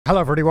Hello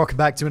everybody, welcome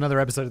back to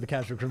another episode of The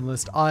Casual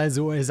Criminalist. As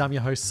always, I'm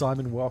your host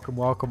Simon. Welcome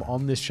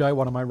on this show.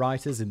 One of my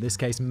writers, in this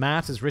case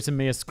Matt, has written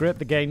me a script,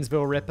 The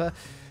Gainesville Ripper,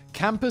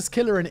 Campus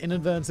Killer and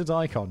Inadvertent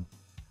Icon.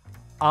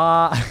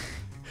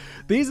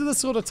 These are the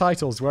sort of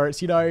titles where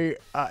it's, in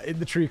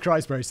the true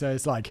crime process,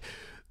 it's like,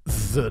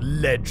 the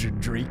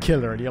legendary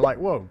killer, and you're like,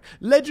 whoa,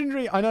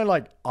 legendary. I know,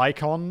 like,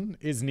 icon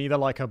is neither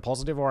like a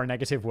positive or a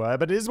negative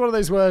word, but it is one of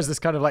those words that's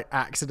kind of like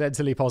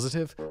accidentally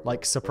positive,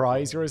 like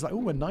surprise. You're always like,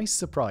 oh, a nice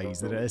surprise.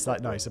 That it's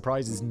like, no,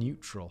 surprise is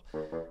neutral.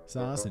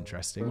 So that's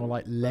interesting. Or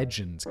like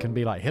legend can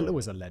be like, Hitler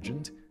was a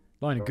legend,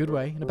 not in a good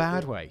way, in a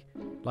bad way.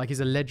 Like, he's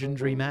a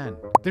legendary man.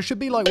 There should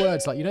be like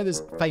words like,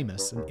 there's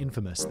famous and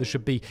infamous. There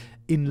should be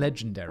in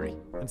legendary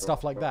and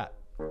stuff like that.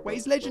 Wait,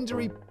 is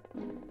legendary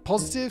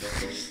positive?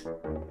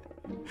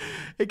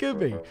 It could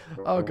be.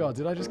 Oh god,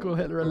 did I just call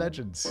Hitler a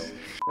legend?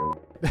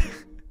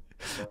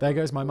 There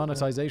goes my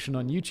monetization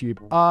on YouTube.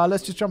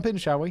 Let's just jump in,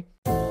 shall we?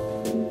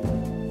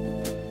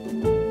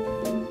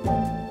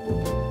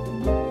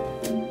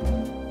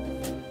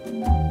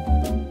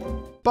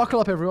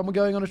 Buckle up everyone, we're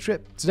going on a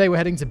trip. Today we're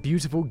heading to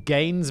beautiful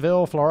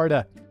Gainesville,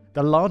 Florida.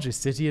 The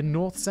largest city in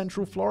north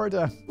central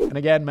Florida. And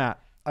again, Matt,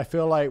 I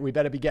feel like we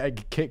better be getting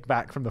a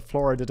kickback from the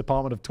Florida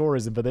Department of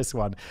Tourism for this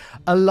one.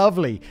 A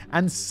lovely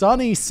and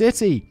sunny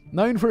city.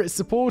 Known for its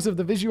support of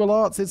the visual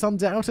arts, it's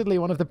undoubtedly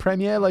one of the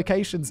premier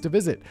locations to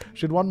visit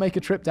should one make a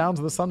trip down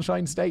to the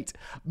Sunshine State.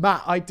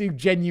 Matt, I do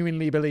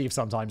genuinely believe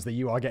sometimes that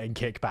you are getting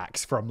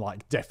kickbacks from,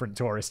 like, different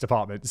tourist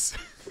departments.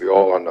 We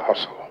all on the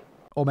hustle.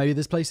 Or maybe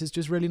this place is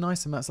just really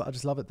nice and Matt's like, I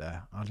just love it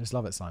there. I just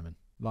love it, Simon.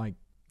 Like,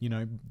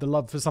 the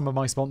love for some of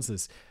my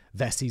sponsors.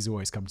 Vessies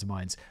always come to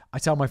mind. I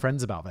tell my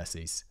friends about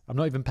Vessies. I'm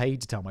not even paid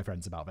to tell my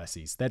friends about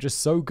Vessies. They're just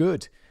so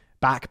good.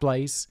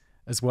 Backblaze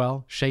as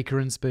well. Shaker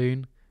and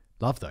Spoon.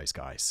 Love those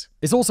guys.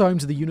 It's also home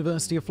to the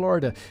University of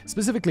Florida.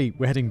 Specifically,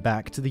 we're heading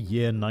back to the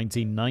year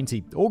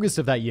 1990, August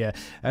of that year,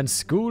 and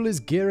school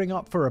is gearing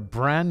up for a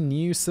brand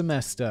new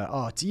semester.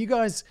 Do you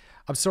guys...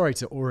 I'm sorry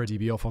to already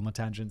be off on the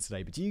tangent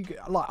today, but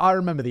I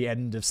remember the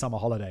end of summer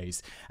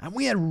holidays, and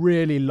we had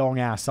really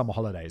long-ass summer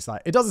holidays.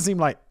 Like, it doesn't seem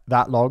like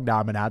that long now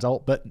I'm an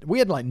adult, but we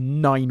had like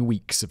 9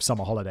 weeks of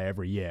summer holiday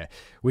every year,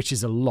 which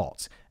is a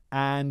lot.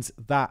 And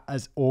that,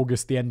 as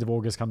the end of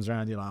August comes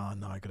around, you're like, oh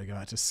no, I gotta go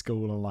back to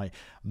school on like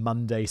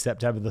Monday,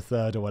 September the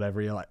 3rd or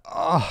whatever. You're like,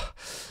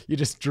 you're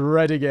just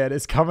dreading it.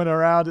 It's coming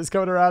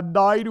around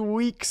 9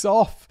 weeks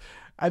off.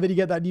 And then you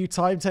get that new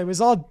timetable. It's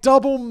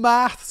double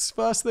maths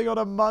first thing on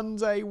a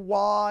Monday.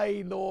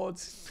 Why, Lord?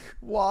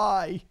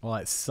 Why? Well,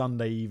 it's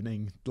Sunday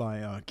evening.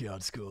 Like, oh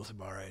God, school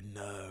tomorrow.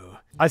 No.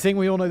 I think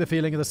we all know the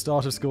feeling of the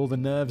start of school, the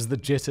nerves, the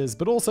jitters,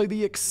 but also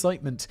the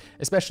excitement,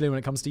 especially when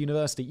it comes to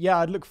university. Yeah,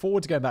 I'd look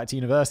forward to going back to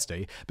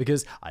university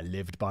because I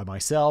lived by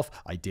myself.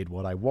 I did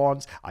what I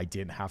want. I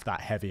didn't have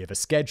that heavy of a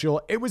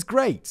schedule. It was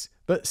great.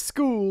 But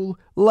school,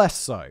 less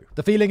so.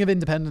 The feeling of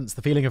independence,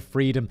 the feeling of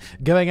freedom,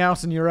 going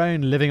out on your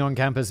own, living on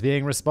campus,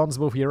 being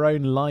responsible for your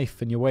own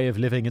life and your way of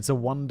living, it's a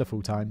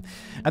wonderful time.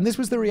 And this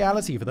was the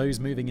reality for those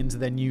moving into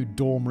their new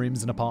dorm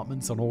rooms and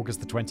apartments on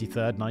August the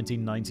 23rd,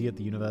 1990 at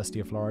the University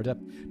of Florida.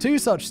 Two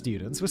such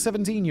students were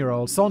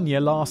 17-year-old Sonia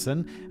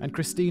Larson and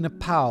Christina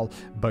Powell.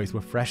 Both were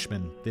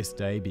freshmen, this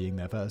day being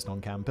their first on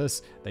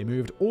campus. They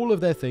moved all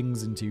of their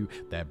things into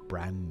their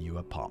brand new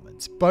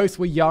apartment. Both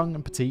were young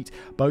and petite,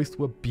 both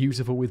were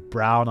beautiful with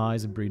brown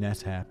eyes and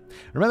brunette hair.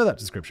 Remember that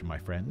description, my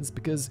friends,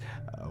 because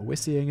we're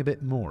seeing a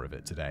bit more of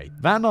it today.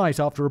 That night,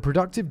 after a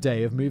productive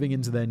day of moving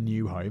into their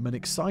new home and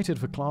excited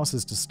for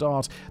classes to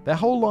start, their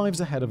whole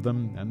lives ahead of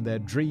them and their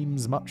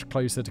dreams much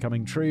closer to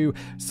coming true,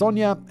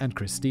 Sonia and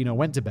Christina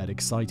went to bed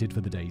excited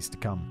for the days to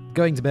come.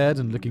 Going to bed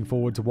and looking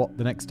forward to what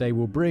the next day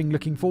will bring,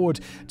 looking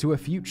forward to a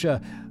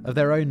future of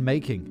their own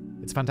making.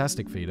 It's a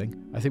fantastic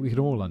feeling. I think we can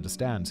all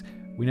understand.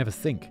 We never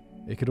think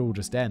it could all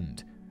just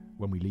end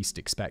when we least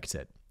expect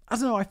it. I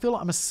don't know, I feel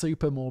like I'm a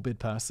super morbid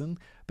person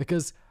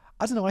because,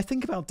 I don't know, I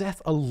think about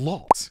death a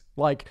lot.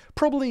 Like,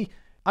 probably,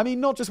 I mean,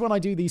 not just when I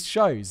do these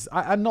shows,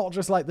 and not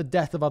just like the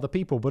death of other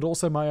people, but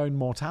also my own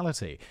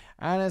mortality.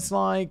 And it's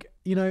like,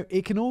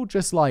 it can all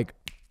just like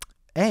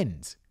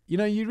end.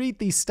 You read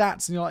these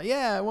stats and you're like,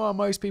 yeah, well,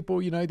 most people,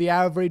 the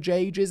average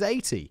age is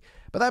 80.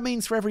 But that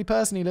means for every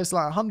person who lives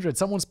like 100,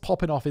 someone's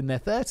popping off in their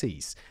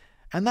 30s.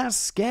 And that's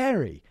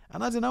scary.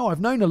 And I don't know,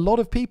 I've known a lot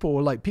of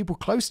people, like people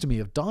close to me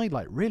have died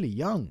like really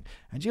young.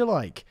 And you're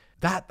like,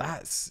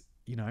 that's,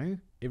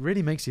 it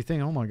really makes you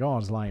think, oh my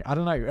God, like, I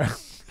don't know.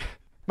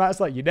 Matt's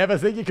like, you never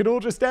think it could all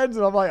just end.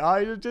 And I'm like,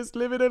 I just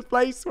live in a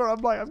place where I'm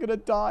like, I'm going to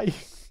die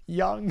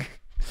young.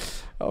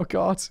 Oh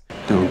God.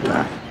 Don't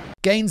die.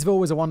 Gainesville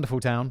was a wonderful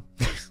town.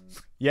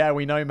 Yeah,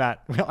 we know,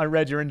 Matt. I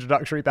read your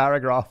introductory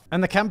paragraph.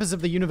 And the campus of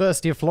the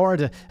University of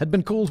Florida had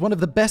been called one of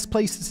the best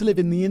places to live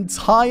in the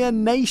entire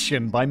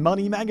nation by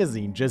Money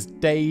magazine just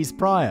days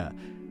prior.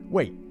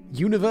 Wait,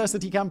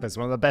 university campus,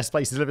 one of the best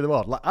places to live in the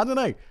world? Like, I don't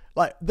know.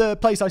 Like, the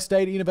place I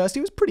stayed at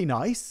university was pretty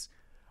nice.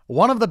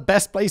 One of the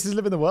best places to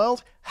live in the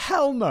world?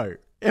 Hell no.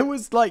 It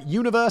was like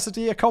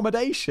university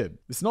accommodation.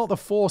 It's not the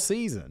Four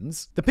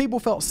Seasons. The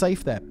people felt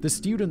safe there. The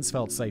students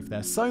felt safe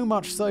there. So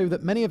much so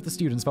that many of the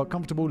students felt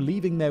comfortable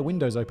leaving their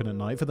windows open at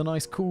night for the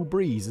nice cool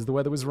breeze as the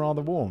weather was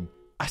rather warm.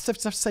 I have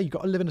to say, you've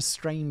got to live in a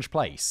strange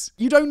place.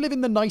 You don't live in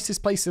the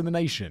nicest place in the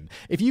nation.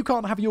 If you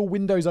can't have your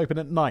windows open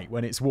at night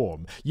when it's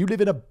warm, you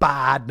live in a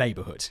bad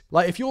neighborhood.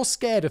 Like, if you're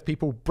scared of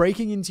people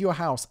breaking into your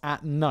house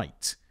at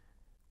night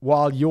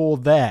while you're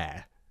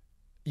there,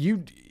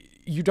 you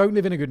don't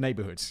live in a good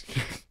neighborhood.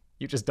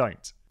 You just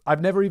don't.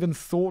 I've never even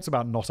thought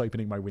about not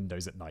opening my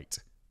windows at night.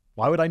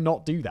 Why would I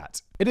not do that?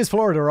 It is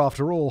Florida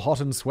after all, hot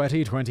and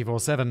sweaty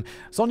 24/7.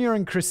 Sonia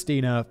and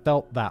Christina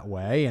felt that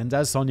way, and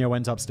as Sonia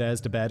went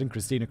upstairs to bed and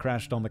Christina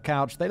crashed on the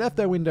couch, they left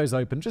their windows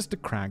open just a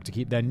crack to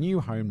keep their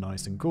new home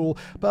nice and cool,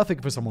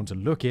 perfect for someone to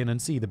look in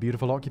and see the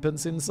beautiful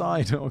occupants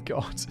inside. Oh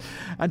God.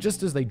 And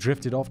just as they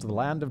drifted off to the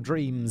land of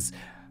dreams,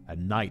 a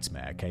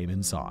nightmare came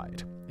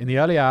inside. In the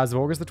early hours of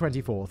August the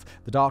 24th,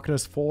 the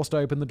darkness forced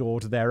open the door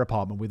to their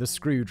apartment with a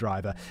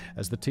screwdriver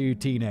as the two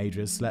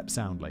teenagers slept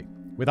soundly.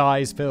 With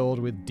eyes filled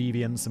with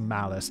deviance and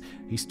malice,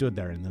 he stood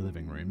there in the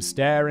living room,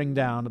 staring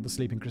down at the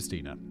sleeping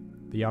Christina.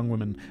 The young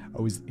woman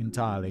was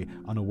entirely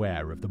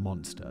unaware of the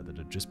monster that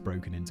had just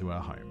broken into her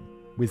home.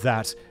 With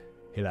that,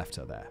 he left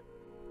her there.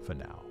 For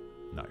now.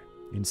 No.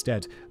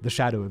 Instead, the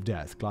shadow of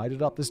death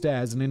glided up the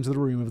stairs and into the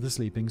room of the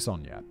sleeping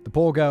Sonia. The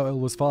poor girl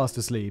was fast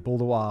asleep, all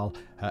the while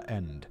her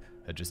end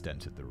had just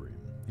entered the room.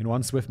 In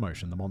one swift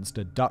motion, the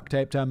monster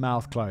duct-taped her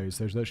mouth closed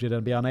so that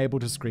she'd be unable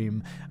to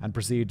scream and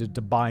proceeded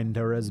to bind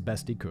her as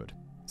best he could.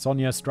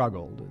 Sonia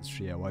struggled as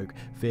she awoke,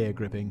 fear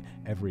gripping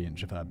every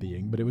inch of her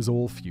being, but it was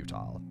all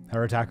futile.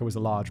 Her attacker was a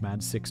large man,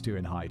 6'2"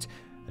 in height,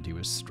 and he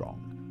was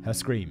strong. Her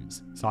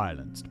screams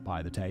silenced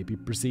by the tape, he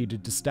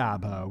proceeded to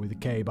stab her with a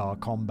K-bar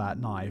combat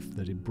knife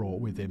that he'd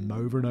brought with him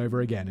over and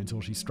over again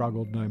until she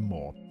struggled no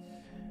more.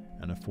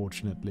 And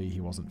unfortunately, he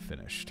wasn't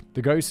finished.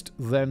 The ghost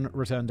then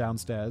returned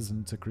downstairs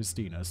and to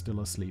Christina, still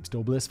asleep,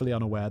 still blissfully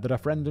unaware that her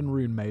friend and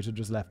roommate had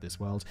just left this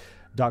world.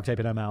 Duct tape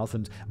in her mouth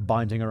and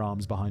binding her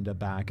arms behind her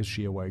back as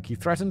she awoke, he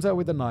threatened her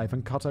with a knife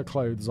and cut her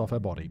clothes off her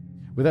body.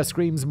 With her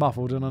screams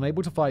muffled and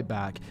unable to fight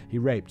back, he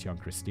raped young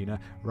Christina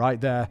right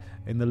there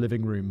in the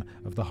living room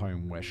of the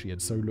home where she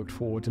had so looked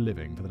forward to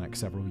living for the next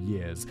several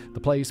years,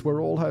 the place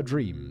where all her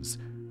dreams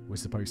were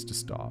supposed to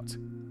start.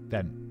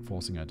 Then,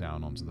 forcing her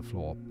down onto the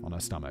floor on her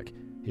stomach,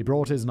 he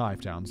brought his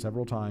knife down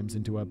several times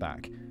into her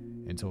back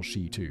until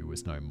she too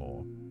was no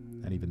more.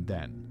 And even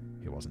then,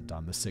 he wasn't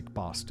done. The sick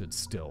bastard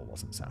still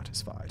wasn't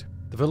satisfied.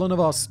 The villain of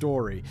our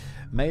story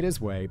made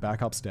his way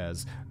back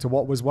upstairs to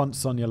what was once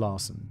Sonia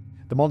Larson.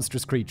 The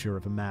monstrous creature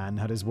of a man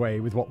had his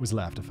way with what was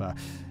left of her.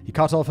 He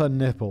cut off her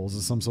nipples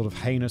as some sort of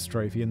heinous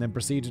trophy and then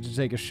proceeded to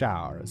take a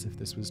shower as if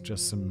this was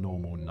just some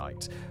normal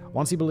night.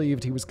 Once he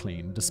believed he was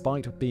clean,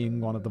 despite being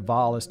one of the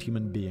vilest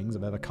human beings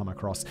I've ever come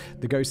across,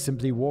 the ghost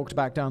simply walked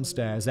back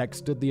downstairs,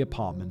 exited the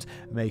apartment,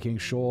 making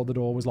sure the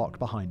door was locked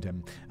behind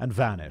him, and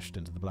vanished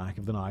into the black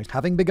of the night,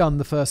 having begun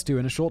the first two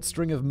in a short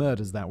string of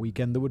murders that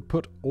weekend that would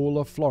put all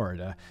of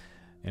Florida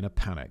in a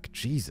panic.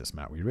 Jesus,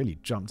 Matt, we really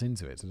jumped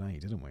into it today,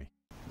 didn't we?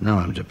 Now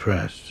I'm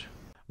depressed.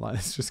 Like,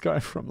 it's just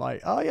going from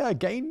like, oh yeah,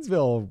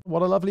 Gainesville,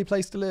 what a lovely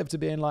place to live, to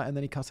being like, and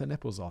then he cut her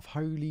nipples off.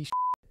 Holy shit,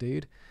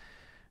 dude.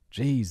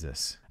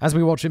 Jesus. As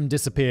we watch him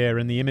disappear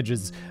and the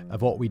images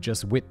of what we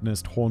just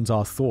witnessed haunt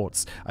our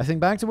thoughts, I think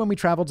back to when we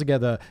traveled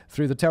together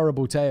through the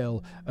terrible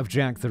tale of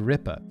Jack the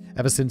Ripper.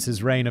 Ever since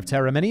his reign of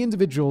terror, many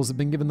individuals have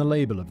been given the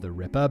label of the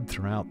Ripper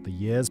throughout the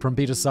years, from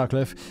Peter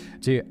Sutcliffe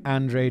to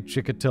Andre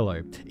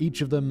Chikatilo. Each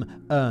of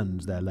them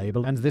earned their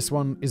label, and this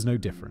one is no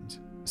different.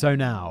 So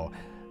now,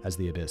 as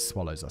the abyss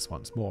swallows us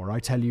once more, I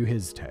tell you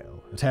his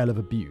tale, a tale of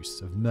abuse,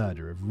 of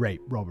murder, of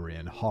rape, robbery,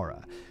 and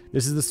horror.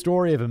 This is the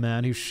story of a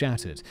man who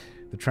shattered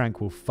the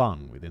tranquil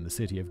fun within the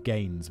city of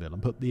Gainesville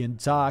and put the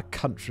entire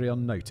country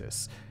on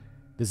notice.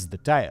 This is the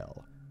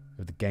tale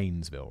of the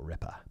Gainesville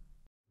Ripper.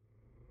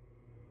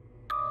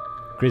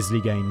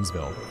 Grisly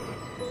Gainesville.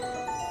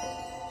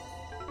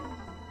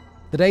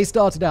 The day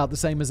started out the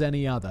same as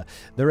any other,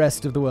 the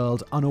rest of the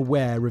world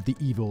unaware of the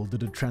evil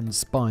that had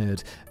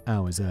transpired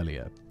hours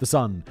earlier. The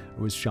sun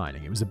was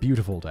shining, it was a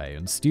beautiful day,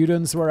 and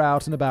students were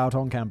out and about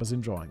on campus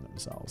enjoying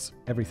themselves.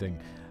 Everything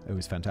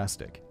was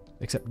fantastic,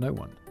 except no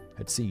one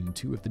had seen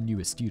two of the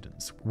newest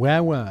students.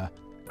 Where were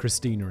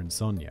Christina and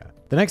Sonia?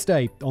 The next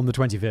day, on the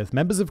 25th,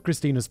 members of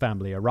Christina's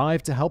family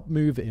arrived to help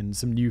move in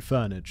some new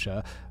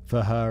furniture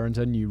for her and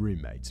her new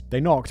roommate. They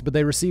knocked, but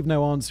they received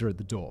no answer at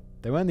the door.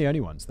 They weren't the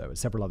only ones, though, as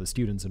several other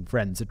students and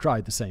friends had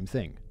tried the same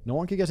thing. No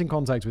one could get in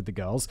contact with the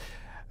girls,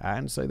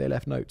 and so they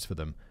left notes for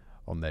them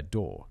on their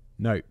door.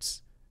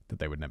 Notes that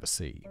they would never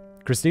see.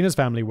 Christina's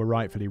family were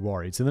rightfully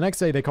worried, so the next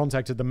day they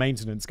contacted the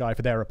maintenance guy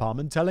for their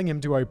apartment, telling him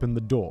to open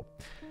the door.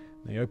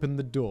 They opened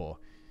the door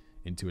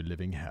into a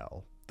living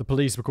hell. The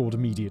police were called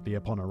immediately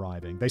upon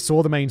arriving. They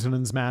saw the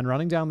maintenance man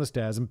running down the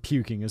stairs and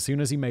puking as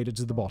soon as he made it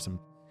to the bottom.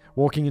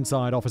 Walking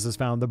inside, officers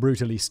found the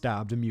brutally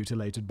stabbed and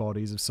mutilated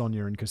bodies of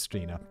Sonia and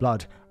Christina.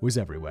 Blood was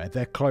everywhere.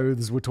 Their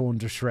clothes were torn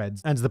to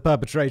shreds, and the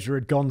perpetrator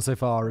had gone so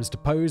far as to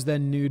pose their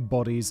nude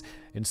bodies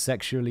in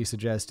sexually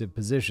suggestive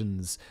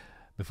positions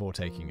before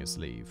taking his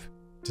leave.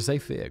 To say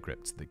fear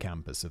gripped the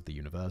campus of the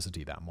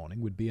university that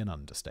morning would be an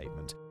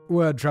understatement.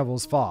 Word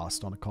travels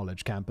fast on a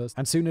college campus,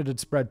 and soon it had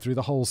spread through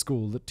the whole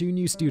school that 2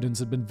 new students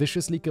had been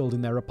viciously killed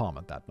in their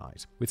apartment that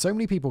night. With so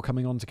many people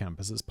coming onto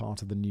campus as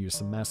part of the new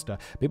semester,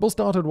 people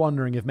started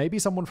wondering if maybe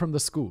someone from the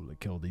school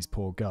had killed these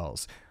poor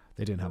girls.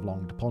 They didn't have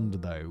long to ponder,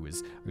 though. It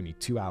was only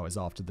 2 hours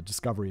after the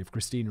discovery of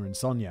Christina and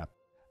Sonia.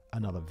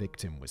 Another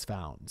victim was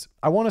found.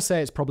 I want to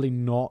say it's probably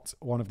not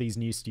one of these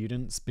new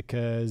students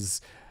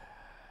because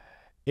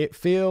it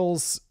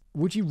feels,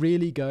 would you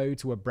really go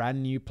to a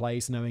brand new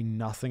place knowing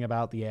nothing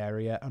about the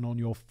area and on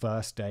your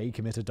first day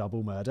commit a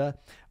double murder?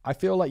 I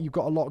feel like you've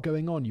got a lot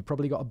going on. You've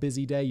probably got a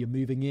busy day. You're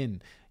moving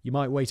in. You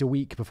might wait a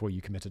week before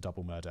you commit a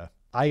double murder.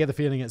 I get the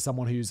feeling it's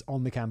someone who's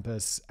on the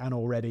campus and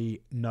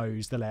already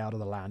knows the layout of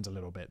the land a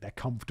little bit. They're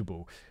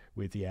comfortable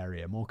with the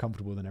area, more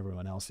comfortable than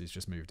everyone else who's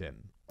just moved in.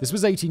 This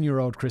was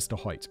 18-year-old Krista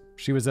Hoyt.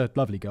 She was a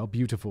lovely girl,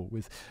 beautiful,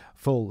 with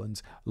full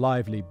and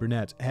lively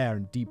brunette hair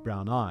and deep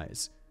brown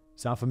eyes.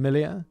 Sound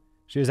familiar?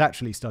 She was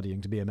actually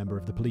studying to be a member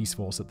of the police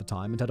force at the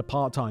time and had a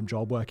part-time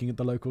job working at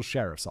the local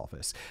sheriff's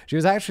office. She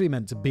was actually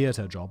meant to be at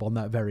her job on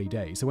that very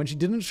day, so when she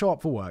didn't show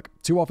up for work,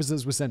 2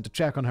 officers were sent to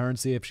check on her and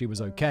see if she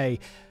was okay,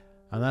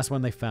 and that's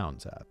when they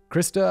found her.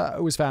 Krista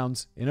was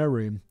found in her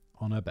room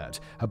on her bed.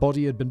 Her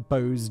body had been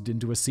posed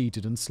into a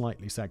seated and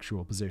slightly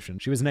sexual position.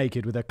 She was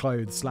naked with her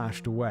clothes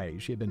slashed away.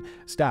 She had been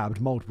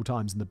stabbed multiple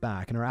times in the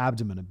back, and her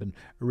abdomen had been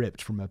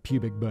ripped from her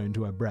pubic bone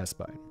to her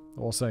breastbone.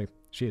 Also,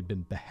 she had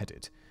been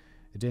beheaded.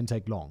 It didn't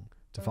take long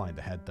to find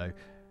the head, though.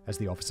 As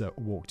the officer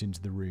walked into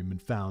the room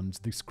and found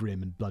this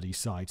grim and bloody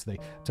sight, they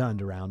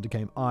turned around and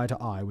came eye to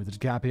eye with the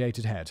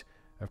decapitated head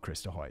of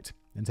Krista Hoyt,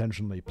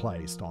 intentionally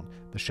placed on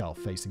the shelf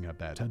facing her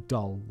bed, her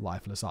dull,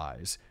 lifeless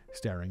eyes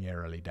staring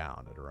eerily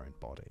down at her own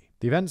body.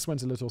 The events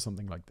went a little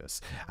something like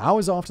this.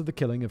 Hours after the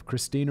killing of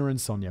Christina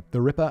and Sonia,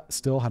 the Ripper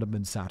still hadn't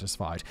been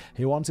satisfied.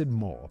 He wanted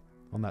more.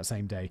 On that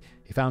same day,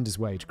 he found his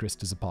way to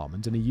Krista's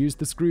apartment, and he used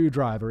the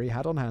screwdriver he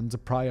had on hand to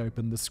pry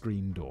open the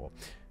screen door.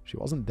 She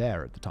wasn't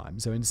there at the time,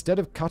 so instead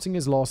of cutting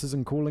his losses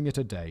and calling it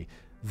a day,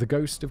 the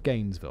ghost of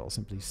Gainesville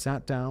simply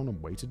sat down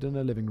and waited in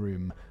her living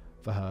room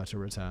for her to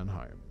return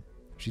home.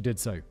 She did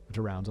so at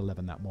around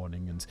 11 that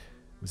morning and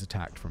was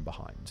attacked from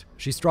behind.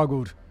 She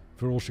struggled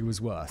for all she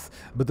was worth,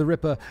 but the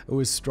Ripper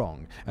was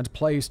strong and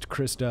placed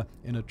Krista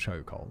in a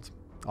chokehold.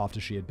 After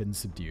she had been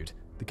subdued,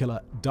 the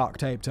killer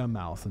duct-taped her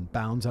mouth and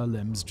bound her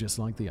limbs just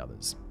like the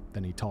others.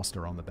 Then he tossed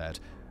her on the bed,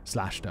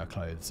 slashed her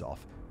clothes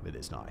off with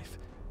his knife,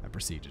 and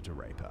proceeded to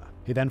rape her.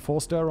 He then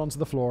forced her onto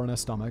the floor on her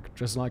stomach,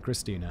 just like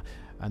Christina,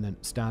 and then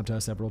stabbed her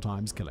several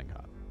times, killing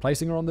her.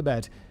 Placing her on the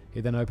bed, he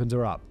then opened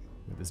her up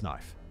with his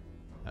knife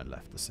and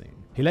left the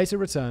scene. He later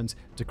returned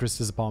to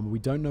Krista's apartment. We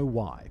don't know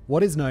why.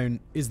 What is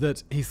known is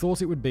that he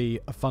thought it would be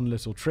a fun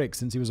little trick,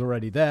 since he was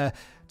already there,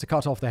 to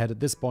cut off the head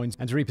at this point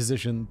and to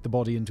reposition the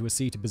body into a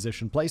seated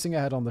position, placing her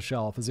head on the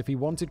shelf as if he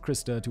wanted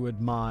Krista to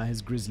admire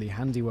his grisly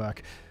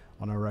handiwork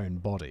on her own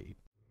body.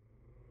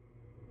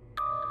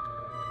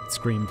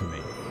 Scream for me.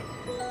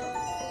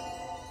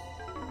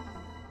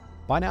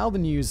 By now, the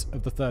news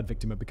of the third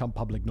victim had become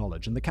public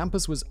knowledge, and the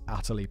campus was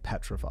utterly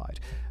petrified.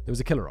 There was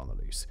a killer on the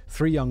loose.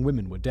 3 young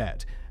women were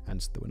dead,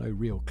 and there were no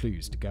real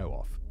clues to go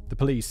off. The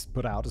police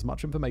put out as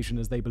much information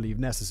as they believed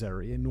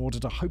necessary in order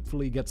to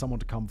hopefully get someone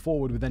to come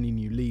forward with any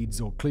new leads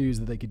or clues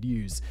that they could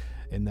use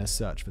in their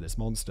search for this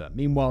monster.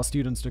 Meanwhile,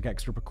 students took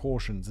extra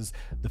precautions as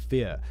the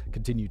fear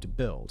continued to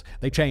build.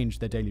 They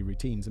changed their daily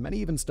routines, and many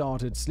even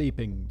started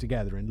sleeping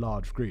together in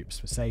large groups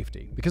for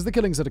safety. Because the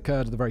killings had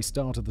occurred at the very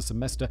start of the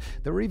semester,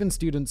 there were even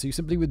students who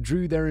simply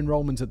withdrew their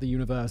enrollment at the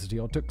university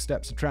or took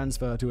steps to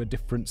transfer to a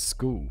different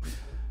school.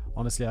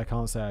 Honestly, I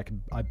can't say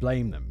I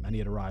blame them. Many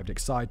had arrived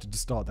excited to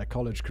start their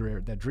college career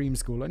at their dream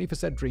school, only for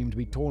said dream to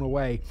be torn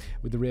away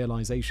with the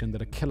realization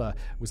that a killer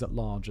was at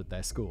large at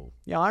their school.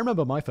 Yeah, I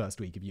remember my first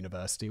week of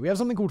university. We have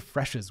something called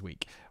Freshers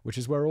Week, which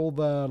is where all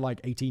the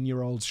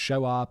 18-year-olds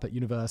show up at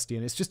university,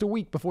 and it's just a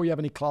week before you have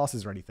any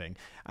classes or anything.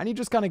 And you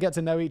just kind of get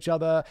to know each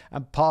other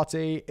and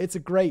party. It's a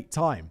great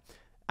time.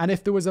 And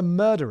if there was a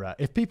murderer,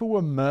 if people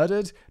were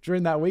murdered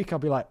during that week,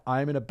 I'd be like,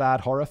 I'm in a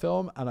bad horror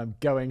film and I'm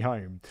going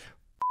home.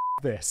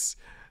 This.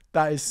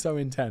 That is so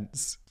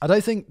intense. I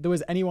don't think there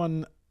was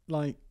anyone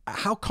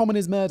how common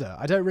is murder?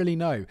 I don't really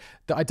know.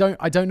 I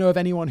don't know of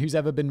anyone who's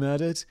ever been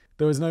murdered.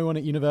 There was no one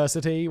at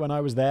university when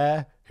I was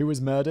there who was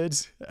murdered.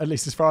 At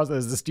least as far as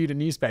there's a student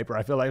newspaper,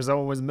 I feel like if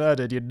someone was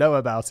murdered, you'd know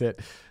about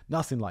it.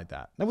 Nothing like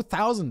that. There were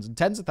thousands and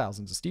tens of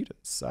thousands of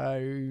students. So,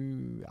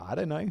 I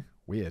don't know.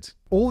 Weird.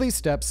 All these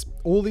steps,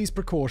 all these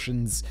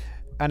precautions,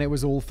 and it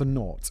was all for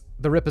naught.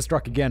 The Ripper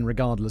struck again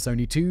regardless,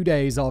 only 2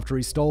 days after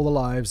he stole the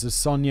lives of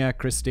Sonia,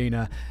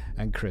 Christina,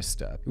 and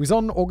Krista. It was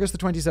on August the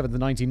 27th,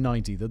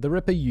 1990 that the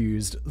Ripper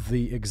used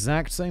the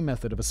exact same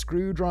method of a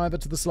screwdriver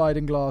to the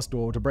sliding glass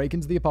door to break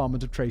into the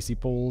apartment of Tracy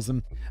Pauls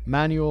and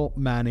Manuel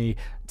Manny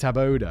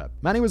Taboada.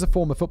 Manny was a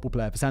former football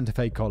player for Santa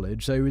Fe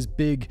College, so he was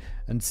big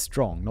and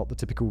strong, not the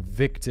typical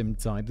victim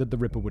type that the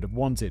Ripper would have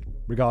wanted.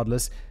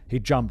 Regardless, he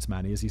jumped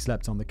Manny as he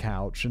slept on the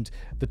couch, and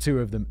the two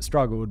of them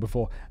struggled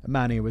before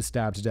Manny was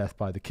stabbed to death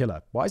by the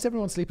killer. Why is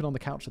everyone sleeping on the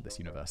couch at this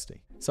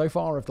university? So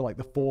far, of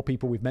the 4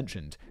 people we've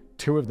mentioned,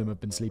 2 of them have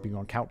been sleeping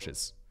on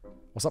couches.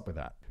 What's up with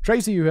that?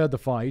 Tracy, who heard the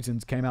fight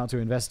and came out to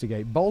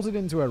investigate, bolted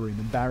into her room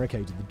and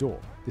barricaded the door.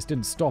 This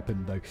didn't stop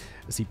him, though,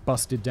 as he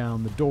busted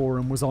down the door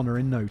and was on her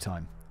in no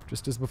time.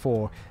 Just as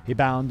before, he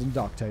bound and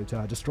duct taped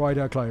her, destroyed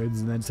her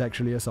clothes, and then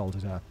sexually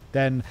assaulted her.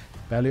 Then,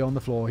 barely on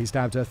the floor, he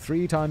stabbed her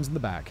 3 times in the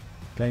back,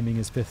 claiming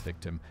his 5th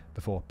victim,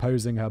 before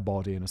posing her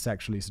body in a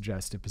sexually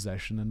suggestive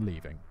position and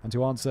leaving. And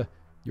to answer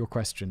your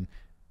question,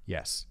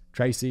 yes,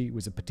 Tracy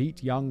was a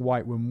petite young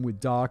white woman with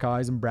dark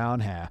eyes and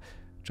brown hair,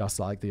 just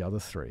like the other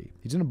 3.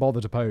 He didn't bother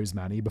to pose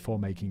Manny before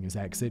making his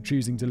exit,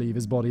 choosing to leave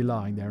his body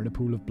lying there in a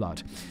pool of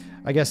blood.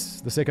 I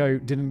guess the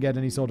sicko didn't get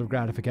any sort of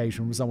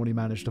gratification from someone who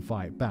managed to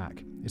fight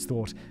back. It's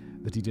thought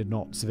that he did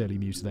not severely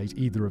mutilate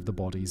either of the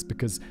bodies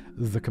because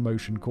the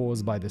commotion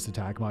caused by this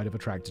attack might have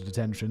attracted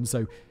attention,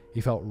 so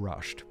he felt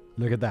rushed.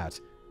 Look at that.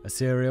 A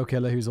serial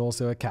killer who's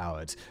also a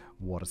coward.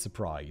 What a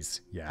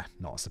surprise. Yeah,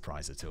 not a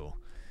surprise at all.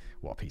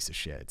 What a piece of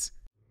shit.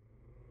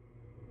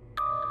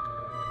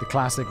 The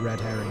classic red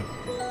herring.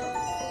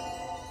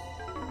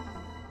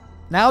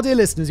 Now, dear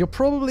listeners, you're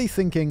probably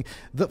thinking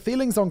that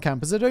feelings on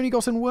campus had only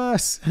gotten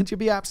worse, and you'd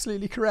be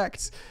absolutely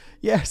correct.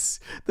 Yes,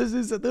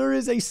 there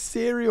is a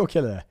serial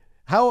killer.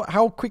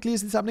 How quickly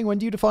is this happening? When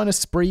do you define a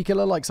spree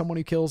killer, like someone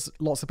who kills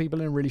lots of people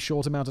in a really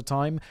short amount of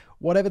time?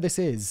 Whatever this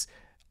is,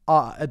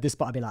 at this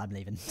point I'd be like, I'm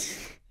leaving.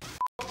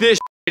 This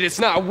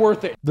it's not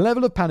worth it. The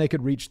level of panic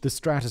had reached the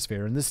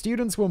stratosphere, and the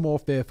students were more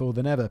fearful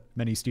than ever.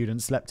 Many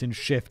students slept in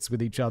shifts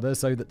with each other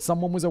so that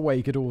someone was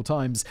awake at all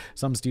times.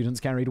 Some students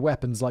carried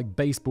weapons like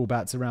baseball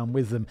bats around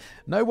with them.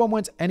 No one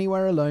went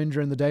anywhere alone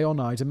during the day or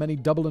night, and many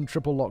double and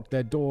triple locked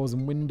their doors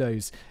and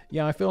windows.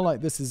 Yeah, I feel like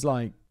this is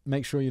like,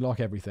 make sure you lock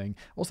everything.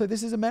 Also,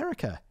 this is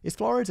America. It's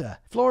Florida.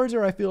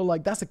 Florida, I feel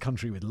like that's a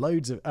country with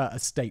loads of, a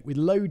state with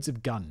loads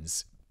of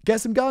guns. Get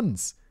some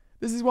guns.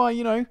 This is why,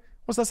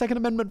 what's that Second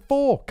Amendment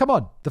for? Come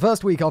on. The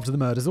first week after the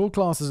murders, all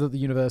classes at the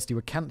university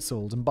were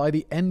cancelled, and by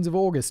the end of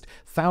August,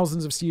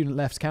 thousands of students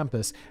left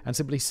campus, and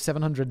simply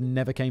 700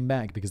 never came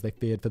back because they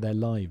feared for their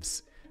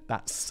lives.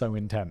 That's so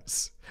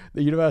intense.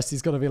 The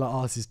university's got to be like,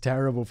 oh, this is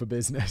terrible for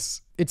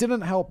business. It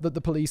didn't help that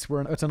the police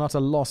were at an utter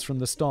loss from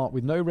the start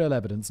with no real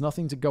evidence,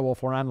 nothing to go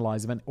off or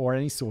analyse or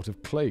any sort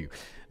of clue.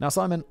 Now,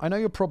 Simon, I know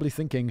you're probably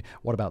thinking,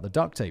 what about the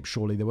duct tape?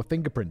 Surely there were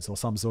fingerprints or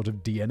some sort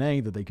of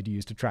DNA that they could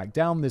use to track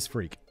down this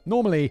freak.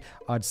 Normally,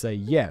 I'd say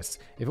yes,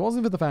 if it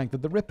wasn't for the fact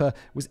that the Ripper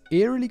was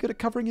eerily good at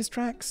covering his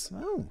tracks.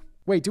 Oh.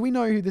 Wait, do we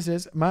know who this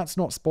is? Matt's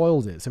not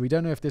spoiled it, so we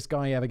don't know if this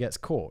guy ever gets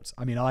caught.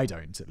 I mean, I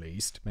don't, at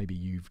least. Maybe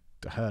you've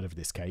heard of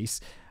this case.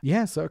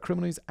 Yeah, so a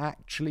criminal who's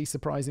actually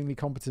surprisingly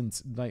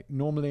competent. Like,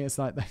 normally it's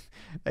like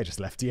they just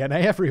left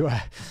DNA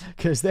everywhere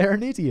because they're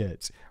an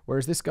idiot.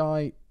 Whereas this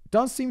guy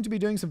does seem to be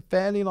doing some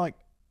fairly.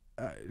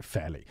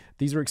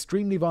 These are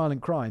extremely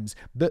violent crimes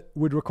that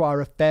would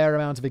require a fair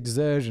amount of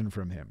exertion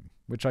from him,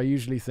 which I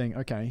usually think,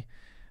 okay,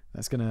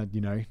 that's going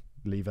to,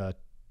 leave a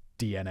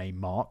DNA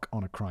mark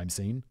on a crime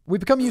scene. We've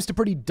become used to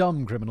pretty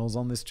dumb criminals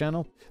on this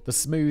channel. The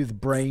smooth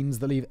brains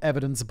that leave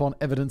evidence upon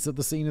evidence at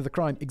the scene of the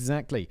crime.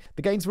 Exactly.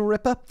 The Gainesville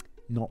Ripper?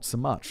 Not so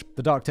much.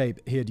 The duct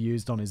tape he had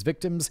used on his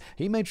victims,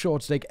 he made sure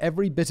to take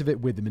every bit of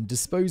it with him and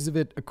dispose of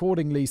it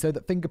accordingly so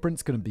that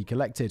fingerprints couldn't be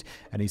collected.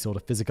 Any sort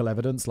of physical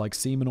evidence like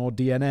semen or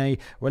DNA,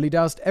 well, he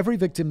doused every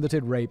victim that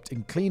he'd raped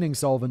in cleaning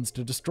solvents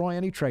to destroy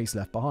any trace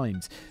left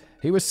behind.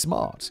 He was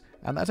smart,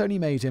 and that only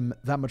made him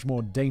that much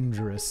more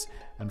dangerous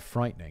and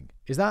frightening.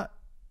 Is that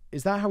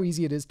how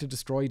easy it is to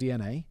destroy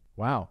DNA?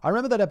 Wow. I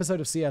remember that episode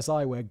of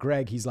CSI where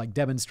Greg, he's like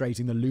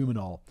demonstrating the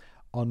luminol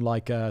on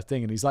like a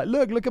thing, and he's like,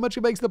 look how much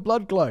it makes the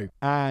blood glow.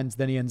 And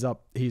then it ends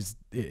up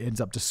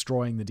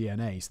destroying the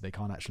DNA, so they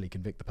can't actually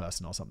convict the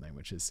person or something,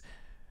 which is,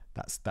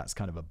 that's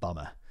kind of a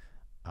bummer.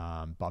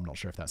 But I'm not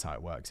sure if that's how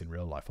it works in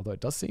real life, although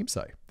it does seem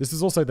so. This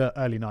is also the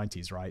early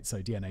 90s, right?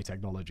 So DNA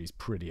technology is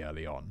pretty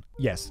early on.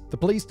 Yes, the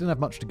police didn't have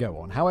much to go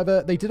on.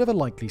 However, they did have a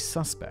likely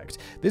suspect.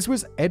 This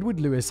was Edward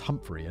Lewis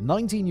Humphrey, a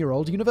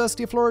 19-year-old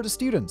University of Florida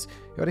student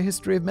who had a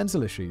history of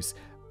mental issues.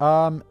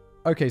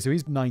 Okay, so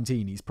he's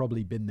 19. He's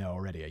probably been there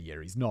already a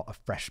year. He's not a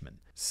freshman.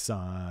 So,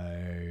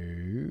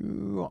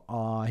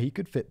 he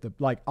could fit the...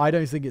 I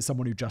don't think it's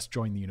someone who just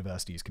joined the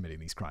university who's committing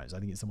these crimes. I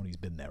think it's someone who's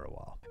been there a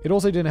while. It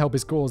also didn't help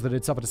his cause that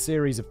he'd suffered a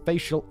series of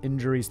facial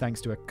injuries thanks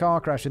to a car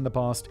crash in the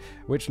past,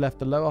 which left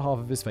the lower half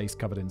of his face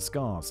covered in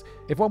scars.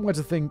 If one were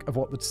to think of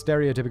what the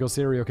stereotypical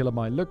serial killer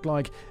might look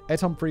like,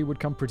 Ed Humphrey would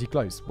come pretty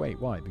close.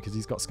 Wait, why? Because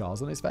he's got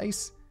scars on his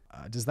face?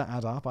 Does that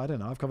add up? I don't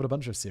know. I've covered a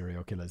bunch of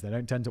serial killers. They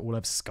don't tend to all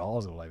have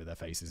scars all over their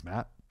faces,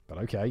 Matt.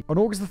 But okay. On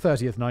August the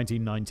 30th,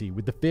 1990,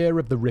 with the fear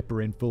of the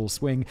Ripper in full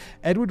swing,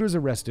 Edward was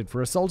arrested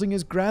for assaulting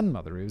his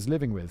grandmother he was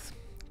living with.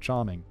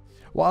 Charming.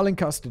 While in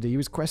custody, he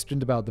was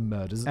questioned about the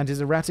murders, and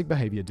his erratic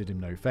behavior did him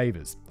no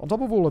favors. On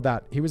top of all of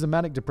that, he was a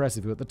manic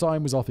depressive who at the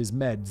time was off his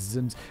meds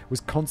and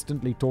was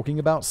constantly talking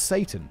about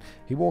Satan.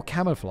 He wore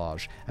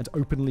camouflage and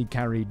openly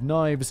carried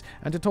knives,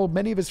 and had told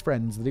many of his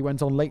friends that he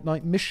went on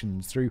late-night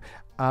missions through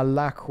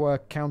Alachua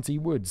County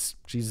woods.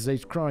 Jesus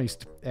H.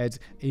 Christ, Ed,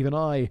 even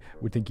I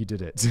would think you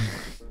did it.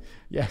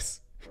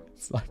 Yes.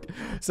 It's like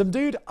some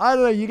dude, I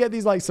don't know, you get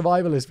these like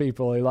survivalist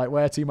people who like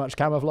wear too much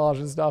camouflage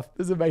and stuff.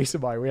 There's a mate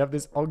of mine. We have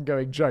this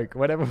ongoing joke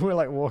whenever we're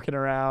like walking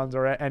around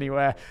or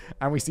anywhere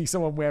and we see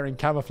someone wearing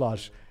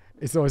camouflage.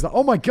 It's always like,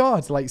 oh my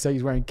God, like, so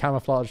he's wearing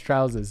camouflage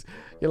trousers.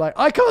 You're like,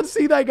 I can't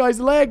see that guy's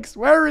legs.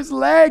 Where are his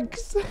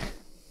legs?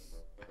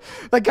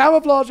 The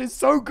camouflage is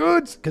so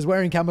good. Because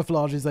wearing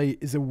camouflage is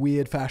a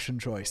weird fashion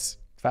choice.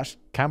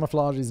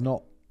 Camouflage is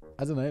not,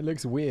 I don't know, it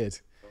looks weird.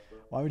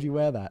 Why would you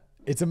wear that?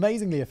 It's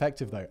amazingly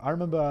effective though. I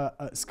remember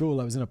at school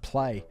I was in a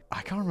play.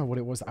 I can't remember what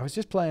it was. I was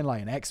just playing like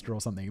an extra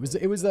or something. It was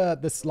there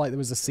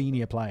was a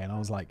senior play and I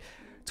was like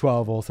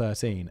 12 or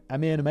 13.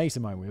 And me and a mate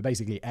of mine, we were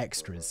basically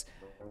extras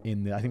I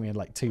think we had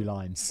like 2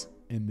 lines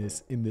in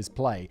this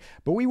play.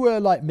 But we were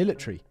like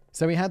military.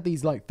 So we had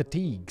these like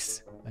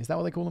fatigues. Is that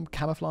what they call them?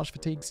 Camouflage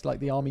fatigues, like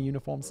the army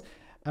uniforms.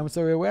 And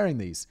so we were wearing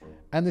these.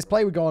 And this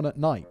play would go on at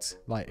night.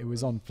 Like it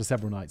was on for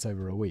several nights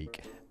over a week.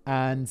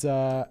 And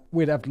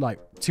we'd have like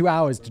 2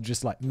 hours to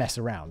just like mess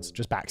around,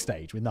 just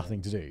backstage with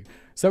nothing to do.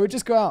 So we'd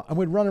just go out and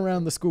we'd run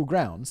around the school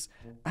grounds.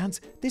 And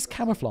this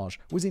camouflage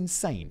was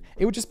insane.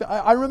 It would just be,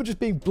 I remember just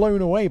being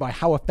blown away by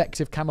how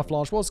effective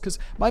camouflage was, because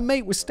my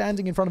mate was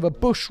standing in front of a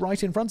bush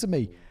right in front of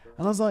me.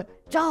 And I was like,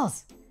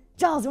 Charles,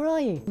 where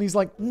are you? And he's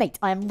like, mate,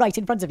 I am right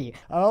in front of you.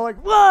 And I'm like,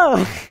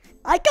 whoa,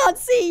 I can't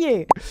see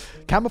you.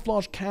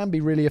 Camouflage can be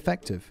really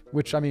effective,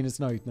 which I mean, it's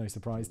no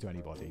surprise to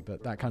anybody,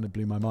 but that kind of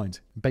blew my mind.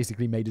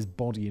 Basically made his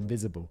body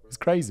invisible. It's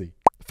crazy.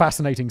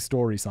 Fascinating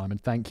story, Simon.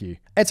 Thank you.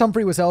 Ed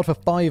Humphrey was held for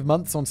 5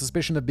 months on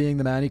suspicion of being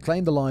the man who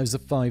claimed the lives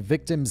of 5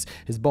 victims,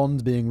 his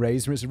bond being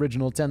raised from its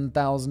original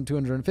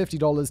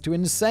 $10,250 to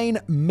insane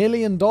 $1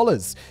 million.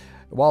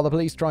 While the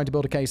police tried to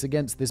build a case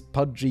against this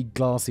pudgy,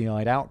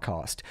 glassy-eyed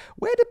outcast.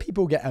 Where do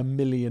people get $1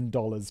 million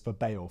for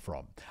bail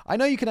from? I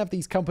know you can have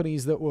these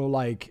companies that will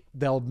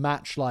they'll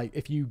match, like,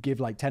 if you give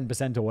like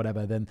 10% or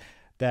whatever, then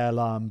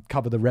they'll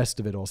cover the rest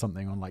of it or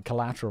something on like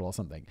collateral or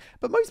something.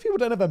 But most people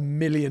don't have $1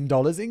 million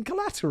in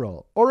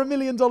collateral or $1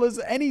 million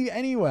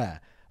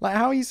anywhere. Like,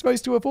 how are you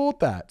supposed to afford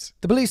that?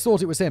 The police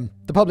thought it was him.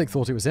 The public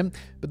thought it was him,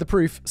 but the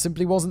proof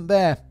simply wasn't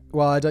there.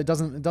 Well, it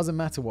doesn't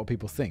matter what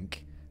people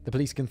think. The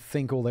police can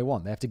think all they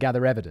want. They have to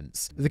gather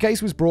evidence. The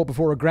case was brought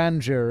before a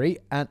grand jury,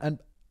 and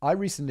I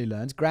recently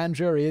learned grand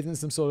jury isn't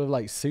some sort of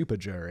like super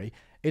jury.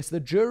 It's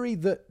the jury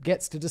that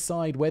gets to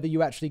decide whether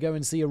you actually go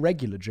and see a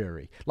regular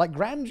jury. Like,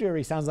 grand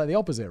jury sounds like the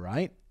opposite,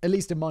 right? At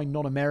least in my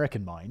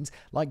non-American mind.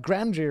 Like,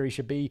 grand jury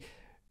should be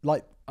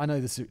like, I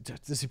know the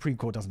Supreme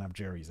Court doesn't have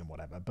juries and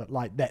whatever, but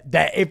like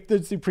if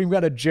the Supreme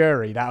Court had a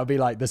jury, that would be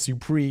like the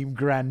Supreme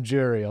Grand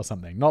Jury or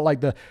something, not like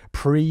the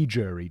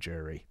pre-jury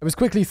jury. It was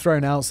quickly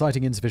thrown out,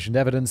 citing insufficient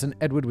evidence, and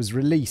Edward was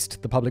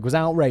released. The public was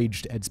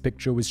outraged. Ed's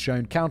picture was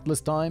shown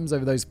countless times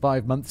over those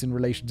 5 months in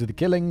relation to the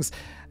killings,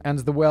 and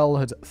the well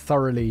had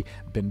thoroughly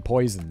been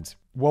poisoned.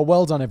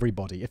 Well done,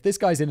 everybody. If this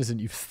guy's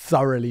innocent, you've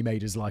thoroughly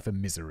made his life a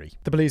misery.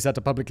 The police had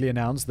to publicly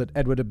announce that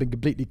Edward had been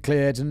completely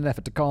cleared in an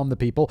effort to calm the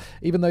people,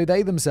 even though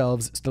they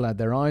themselves still had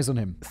their eyes on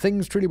him.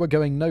 Things truly were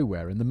going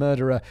nowhere, and the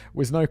murderer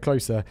was no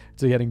closer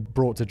to getting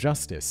brought to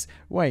justice.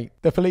 Wait,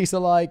 the police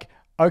are like,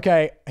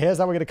 okay, here's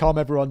how we're going to calm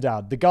everyone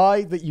down. The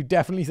guy that you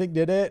definitely think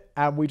did it,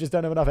 and we just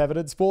don't have enough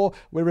evidence for,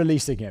 we're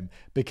releasing him,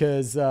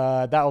 because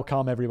that'll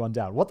calm everyone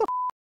down. What the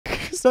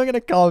It's not going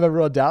to calm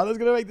everyone down. It's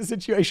going to make the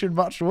situation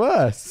much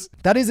worse.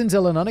 That is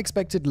until an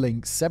unexpected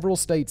link several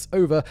states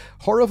over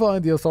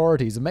horrified the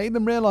authorities and made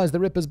them realize the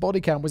Ripper's body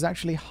count was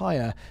actually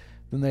higher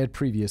than they had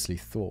previously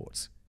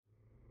thought.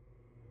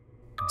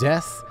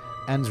 Death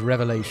and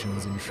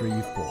revelations in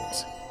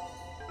Shreveport.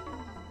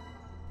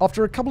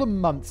 After a couple of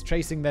months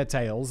chasing their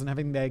tails and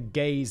having their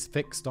gaze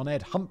fixed on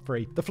Ed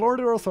Humphrey, the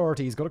Florida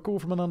authorities got a call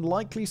from an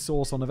unlikely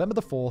source on November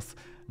the 4th,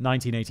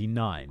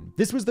 1989.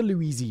 This was the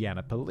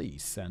Louisiana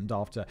police, and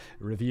after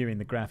reviewing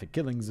the graphic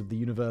killings of the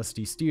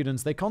university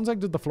students, they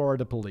contacted the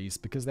Florida police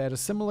because they had a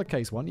similar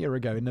case 1 year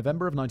ago in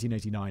November of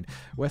 1989,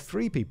 where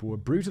 3 people were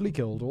brutally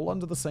killed all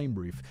under the same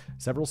roof,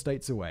 several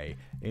states away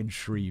in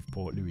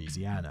Shreveport,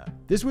 Louisiana.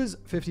 This was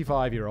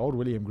 55-year-old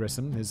William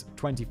Grissom, his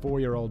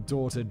 24-year-old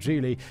daughter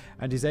Julie,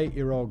 and his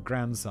 8-year-old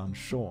grandson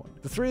Sean.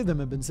 The 3 of them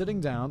had been sitting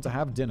down to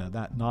have dinner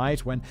that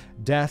night when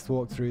death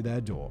walked through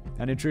their door.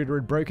 An intruder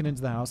had broken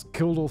into the house,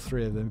 killed all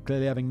 3 of them,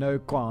 clearly having no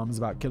qualms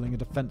about killing a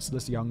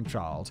defenseless young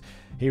child.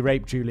 He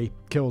raped Julie,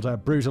 killed her,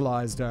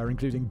 brutalized her,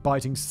 including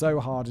biting so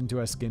hard into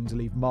her skin to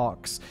leave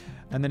marks,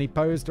 and then he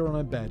posed her on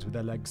her bed with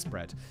her legs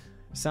spread.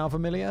 Sound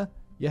familiar?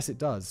 Yes, it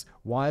does.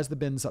 Why has there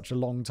been such a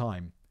long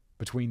time?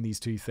 between these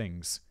two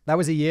things. That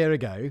was a year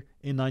ago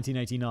in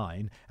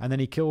 1989, and then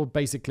he killed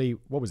basically,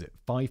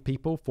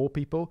 4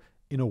 people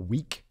in a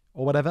week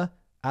or whatever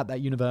at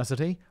that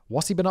university.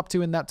 What's he been up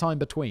to in that time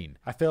between?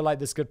 I feel like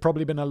there's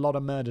probably been a lot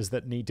of murders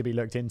that need to be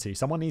looked into.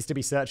 Someone needs to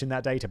be searching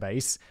that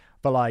database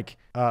for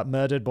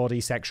murdered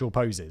body sexual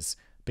poses,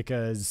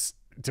 because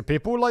do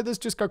people like this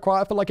just go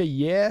quiet for like a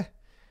year?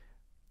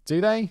 Do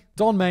they?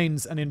 Don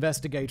Maines, an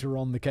investigator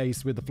on the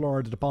case with the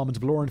Florida Department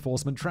of Law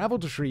Enforcement,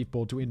 traveled to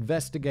Shreveport to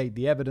investigate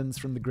the evidence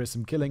from the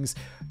Grissom killings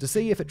to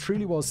see if it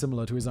truly was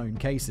similar to his own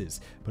cases.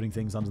 Putting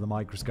things under the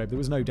microscope, there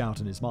was no doubt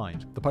in his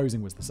mind. The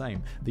posing was the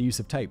same. The use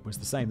of tape was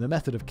the same. The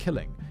method of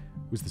killing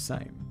was the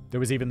same. There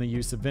was even the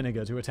use of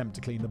vinegar to attempt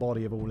to clean the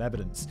body of all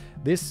evidence.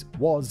 This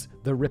was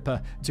the Ripper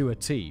to a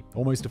T,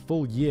 almost a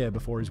full year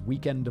before his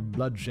weekend of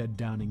bloodshed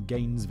down in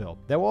Gainesville.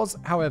 There was,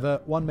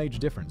 however, one major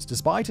difference.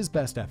 Despite his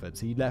best efforts,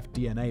 he left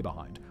DNA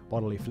behind.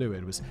 Bodily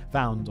fluid was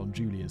found on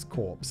Julia's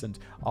corpse, and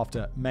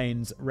after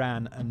Maines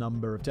ran a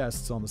number of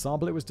tests on the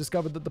sample, it was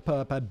discovered that the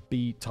perp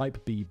had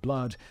type B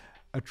blood,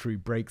 a true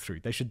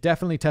breakthrough. They should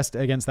definitely test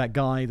it against that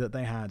guy that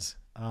they had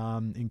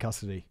in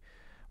custody.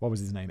 What was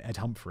his name? Ed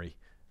Humphrey.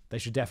 They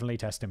should definitely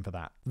test him for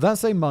that. That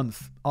same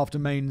month, after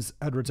Maines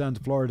had returned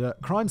to Florida,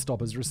 Crime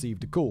Stoppers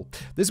received a call.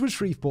 This was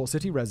Shreveport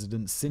City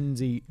resident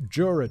Cindy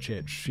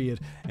Jurachich. She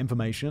had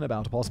information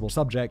about a possible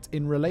subject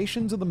in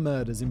relation to the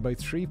murders in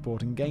both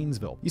Shreveport and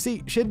Gainesville. You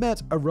see, she'd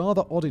met a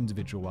rather odd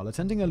individual while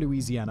attending a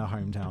Louisiana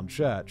hometown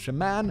church, a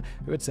man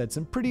who had said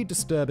some pretty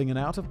disturbing and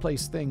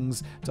out-of-place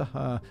things to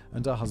her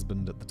and her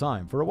husband at the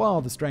time. For a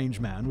while, the strange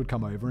man would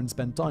come over and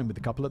spend time with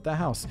the couple at their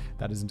house.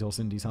 That is until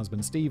Cindy's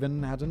husband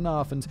Stephen had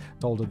enough and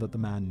told her that the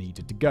man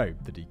needed to go,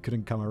 that he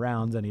couldn't come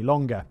around any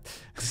longer.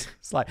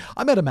 It's like,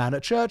 I met a man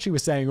at church, he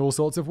was saying all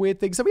sorts of weird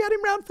things, so we had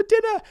him round for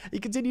dinner. He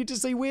continued to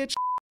say weird shit.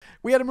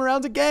 We had him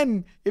around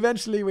again.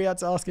 Eventually, we had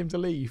to ask him to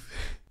leave.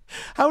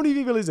 How many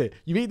people is it?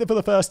 You meet them for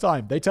the first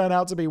time, they turn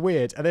out to be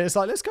weird, and then it's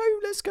like, let's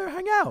go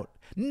hang out.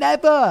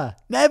 Never.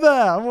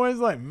 I'm always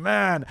like,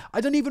 man, I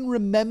don't even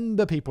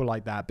remember people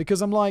like that,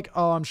 because I'm like,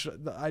 oh, I'm sure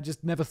I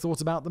just never thought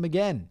about them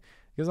again.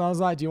 Because I was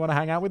like, do you want to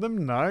hang out with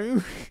them?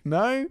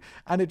 No.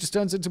 And it just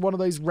turns into one of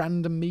those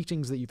random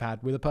meetings that you've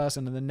had with a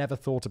person and then never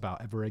thought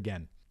about ever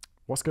again.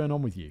 What's going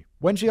on with you?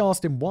 When she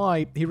asked him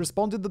why, he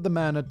responded that the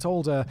man had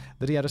told her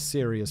that he had a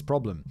serious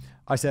problem.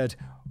 I said,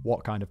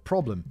 what kind of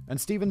problem? And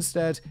Stephen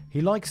said,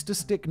 he likes to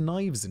stick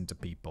knives into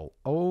people.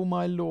 Oh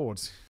my lord.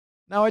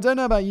 Now, I don't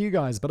know about you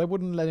guys, but I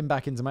wouldn't let him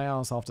back into my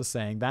house after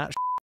saying that.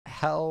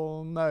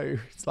 Hell no.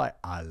 It's like,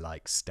 I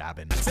like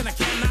stabbing.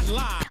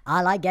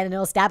 I like getting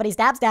a little stabbity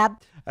stab.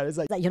 And it's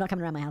like, You're not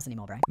coming around my house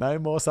anymore, bro. no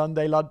more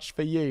Sunday lunch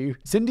for you.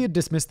 Cindy had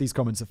dismissed these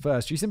comments at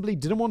first. She simply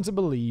didn't want to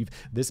believe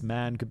this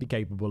man could be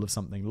capable of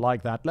something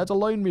like that, let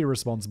alone be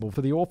responsible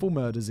for the awful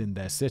murders in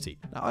their city.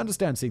 Now, I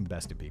understand seeing the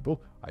best in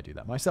people. I do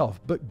that myself.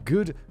 But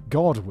good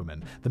God,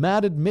 woman. The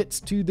man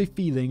admits to the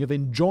feeling of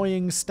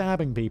enjoying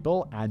stabbing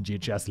people, and you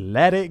just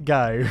let it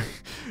go.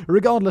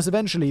 Regardless,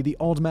 eventually, the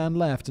odd man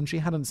left, and she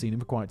hadn't seen him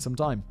for quite some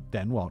time.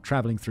 Then, while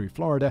traveling through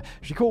Florida,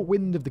 she caught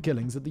wind of the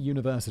killings at the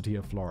University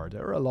of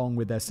Florida, along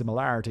with their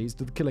similarities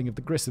to the killing of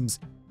the Grissoms.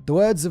 The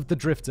words of the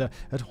drifter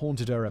had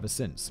haunted her ever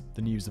since.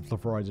 The news of the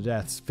Florida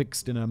deaths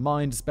fixed in her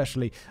mind,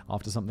 especially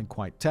after something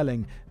quite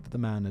telling that the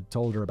man had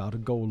told her about a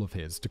goal of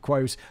his. To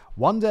quote,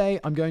 one day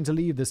I'm going to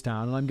leave this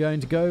town and I'm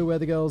going to go where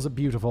the girls are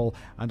beautiful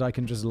and I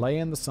can just lay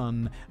in the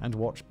sun and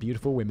watch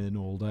beautiful women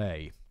all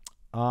day.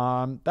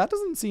 That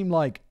doesn't seem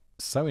like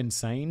so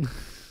insane.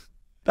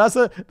 That's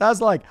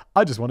like,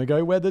 I just want to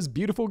go where there's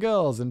beautiful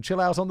girls and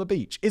chill out on the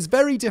beach. It's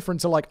very different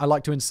to like, I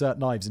like to insert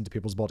knives into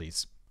people's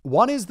bodies.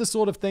 One is the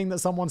sort of thing that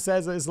someone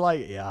says is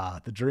like, yeah,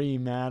 the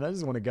dream, man. I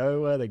just want to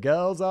go where the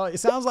girls are. It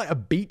sounds like a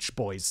Beach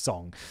Boys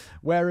song.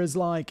 Whereas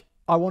like,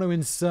 I want to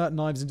insert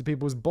knives into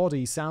people's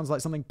bodies sounds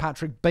like something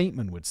Patrick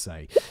Bateman would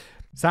say.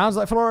 Sounds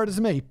like Florida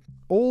to me.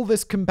 All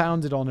this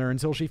compounded on her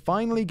until she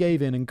finally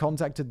gave in and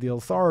contacted the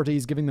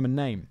authorities, giving them a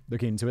name.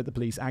 Looking into it, the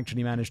police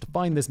actually managed to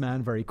find this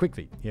man very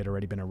quickly. He had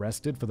already been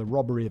arrested for the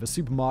robbery of a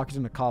supermarket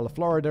in Ocala,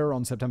 Florida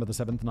on September the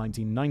 7th,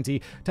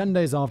 1990, 10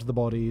 days after the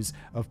bodies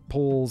of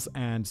Pauls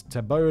and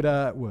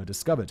Taboda were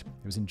discovered.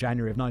 It was in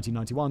January of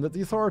 1991 that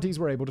the authorities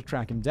were able to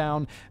track him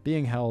down,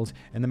 being held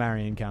in the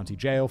Marion County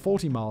Jail,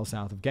 40 miles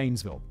south of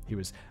Gainesville. He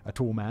was a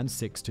tall man,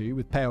 6'2",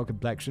 with pale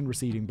complexion,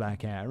 receding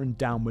black hair, and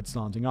downward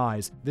slanting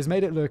eyes. This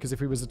made it look as if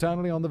he was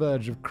eternally on the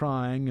verge of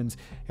crying, and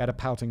he had a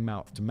pouting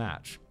mouth to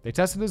match. They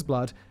tested his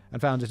blood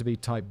and found it to be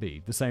type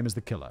B, the same as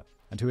the killer.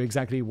 And who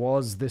exactly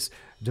was this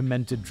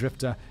demented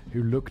drifter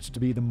who looked to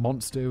be the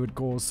monster who had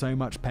caused so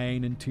much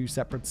pain in two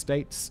separate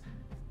states?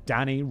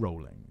 Danny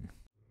Rowling.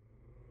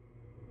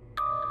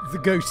 The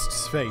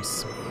Ghost's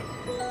Face.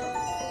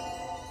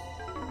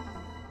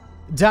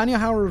 Daniel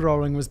Howard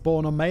Rowling was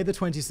born on May the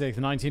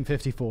 26th,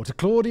 1954, to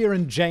Claudia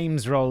and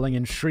James Rowling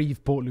in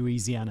Shreveport,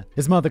 Louisiana.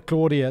 His mother,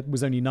 Claudia,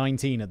 was only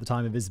 19 at the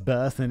time of his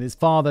birth, and his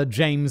father,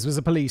 James, was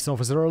a police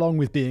officer, along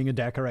with being a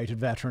decorated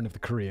veteran of the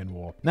Korean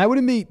War. Now, we're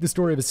going to meet the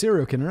story of a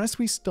serial killer unless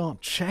we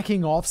start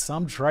checking off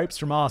some tropes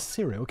from our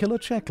serial killer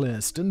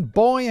checklist. And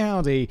boy,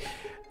 howdy,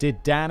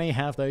 Did Danny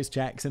have those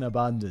checks in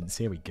abundance?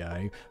 Here we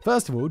go.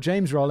 First of all,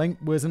 James Rowling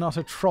was an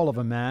utter troll of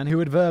a man who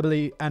would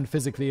verbally and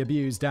physically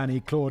abuse Danny,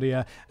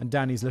 Claudia, and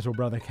Danny's little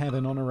brother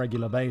Kevin on a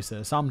regular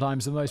basis,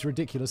 sometimes for the most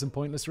ridiculous and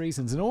pointless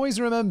reasons. And always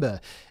remember,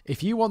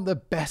 if you want the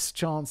best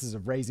chances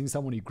of raising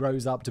someone who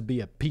grows up to be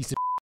a piece of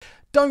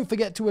don't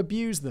forget to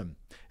abuse them.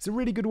 It's a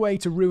really good way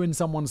to ruin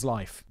someone's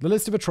life. The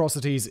list of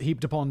atrocities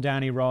heaped upon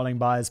Danny Rowling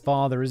by his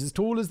father is as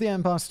tall as the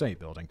Empire State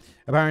Building.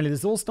 Apparently,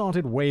 this all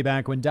started way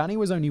back when Danny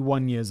was only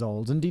 1 year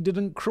old and he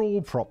didn't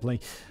crawl properly.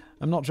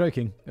 I'm not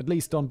joking. At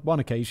least on one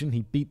occasion,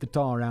 he beat the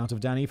tar out of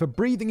Danny for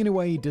breathing in a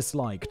way he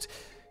disliked.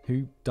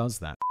 Who does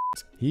that?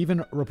 He even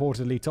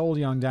reportedly told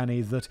young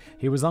Danny that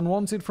he was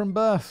unwanted from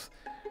birth.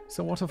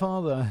 So what a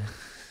father.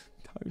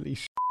 Holy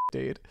shit.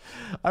 Dude,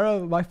 I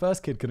remember my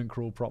first kid couldn't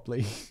crawl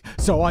properly,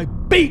 so I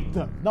beat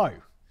them. No,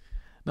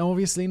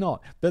 obviously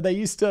not. But they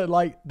used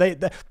to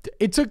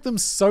it took them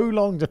so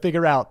long to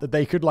figure out that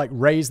they could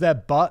raise their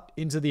butt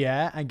into the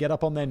air and get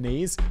up on their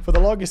knees. For the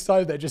longest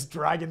time, they're just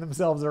dragging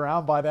themselves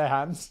around by their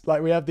hands.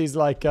 We have these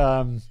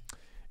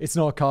it's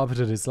not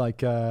carpeted. It's what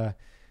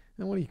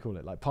do you call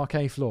it? Like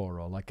parquet floor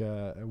or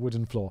a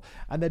wooden floor,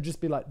 and they'd just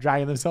be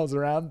dragging themselves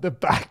around, the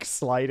back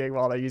sliding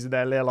while they're using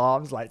their little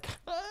arms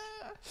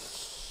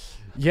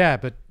Yeah,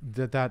 but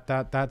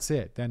that's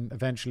it. Then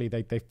eventually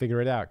they figure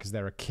it out because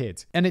they're a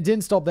kid. And it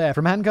didn't stop there.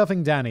 From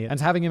handcuffing Danny and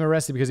having him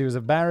arrested because he was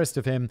embarrassed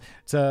of him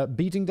to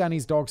beating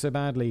Danny's dog so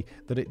badly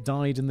that it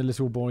died in the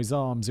little boy's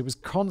arms. It was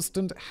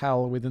constant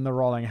hell within the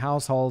Rowling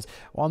household,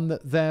 one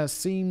that there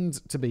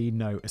seemed to be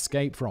no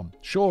escape from.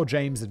 Sure,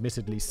 James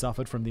admittedly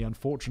suffered from the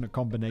unfortunate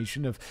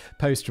combination of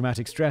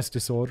post-traumatic stress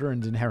disorder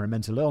and inherent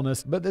mental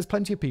illness, but there's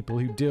plenty of people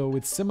who deal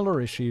with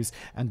similar issues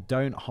and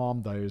don't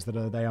harm those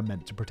that they are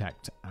meant to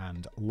protect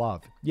and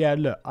love. Yeah,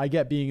 look, I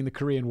get being in the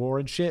Korean War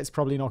and shit, it's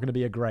probably not going to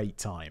be a great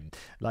time.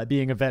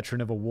 Being a veteran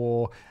of a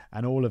war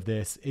and all of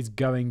this is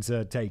going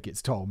to take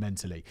its toll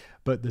mentally.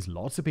 But there's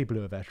lots of people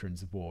who are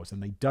veterans of wars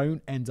and they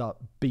don't end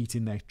up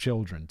beating their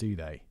children, do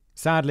they?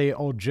 Sadly,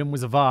 old Jim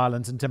was a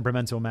violent and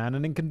temperamental man,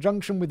 and in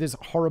conjunction with his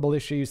horrible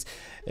issues,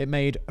 it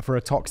made for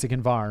a toxic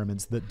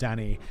environment that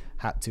Danny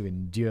had to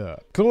endure.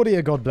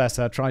 Claudia, God bless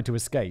her, tried to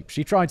escape.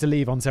 She tried to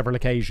leave on several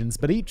occasions,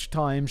 but each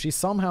time she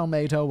somehow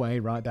made her way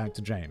right back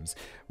to James.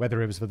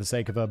 Whether it was for the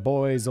sake of her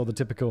boys or the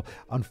typical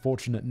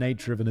unfortunate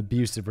nature of an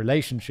abusive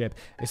relationship,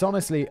 it's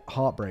honestly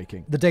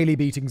heartbreaking. The daily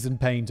beatings and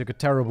pain took a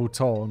terrible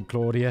toll on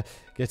Claudia,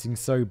 getting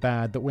so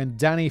bad that when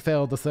Danny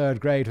failed the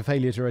 3rd grade for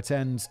failure to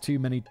attend too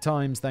many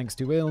times thanks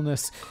to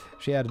illness,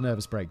 she had a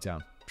nervous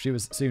breakdown. She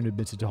was soon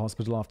admitted to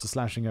hospital after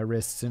slashing her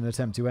wrists in an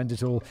attempt to end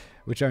it all,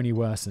 which only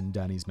worsened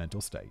Danny's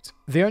mental state.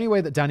 The only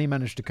way that Danny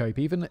managed to cope,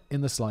 even in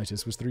the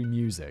slightest, was through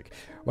music.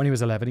 When he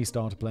was 11, he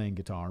started playing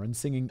guitar and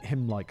singing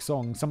hymn-like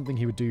songs, something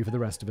he would do for the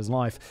rest of his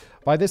life.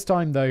 By this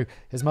time, though,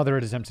 his mother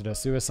had attempted her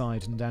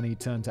suicide, and Danny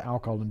turned to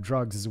alcohol and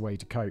drugs as a way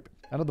to cope.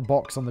 Another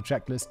box on the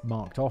checklist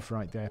marked off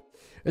right there.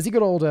 As he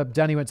got older,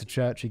 Danny went to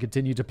church, he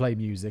continued to play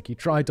music, he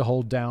tried to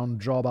hold down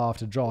job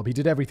after job, he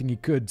did everything he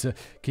could to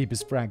keep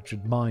his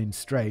fractured mind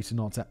straight and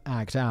not to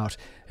act out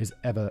his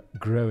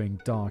ever-growing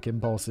dark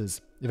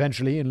impulses.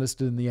 Eventually, he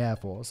enlisted in the Air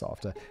Force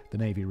after the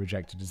Navy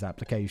rejected his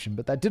application,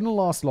 but that didn't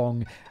last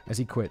long as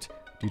he quit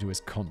due to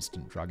his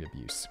constant drug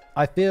abuse.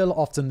 I feel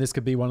often this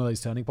could be one of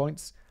those turning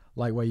points.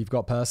 Where you've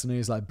got a person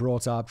who's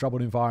brought up,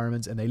 troubled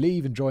environment, and they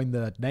leave and join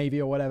the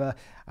Navy or whatever,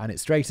 and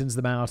it straightens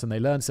them out, and they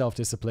learn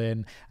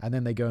self-discipline, and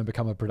then they go and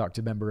become a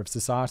productive member of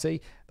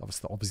society.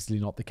 Obviously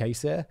not the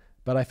case here,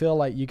 but I feel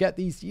like you get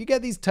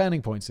these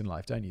turning points in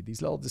life, don't you?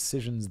 These little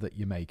decisions that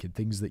you make and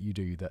things that you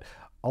do that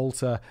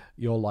alter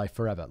your life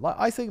forever.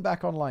 I think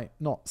back on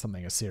not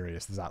something as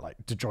serious as that,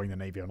 to join the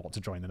Navy or not to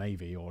join the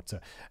Navy, or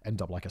to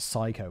end up like a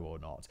psycho or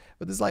not.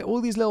 But there's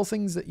all these little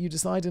things that you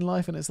decide in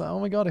life, and it's oh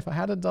my God, if I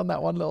hadn't done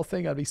that one little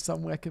thing, I'd be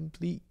somewhere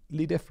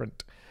completely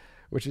different,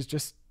 which is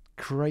just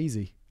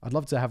crazy. I'd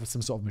love to have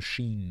some sort of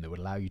machine that would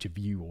allow you to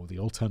view all the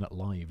alternate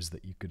lives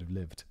that you could have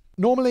lived.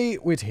 Normally,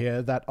 we'd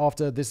hear that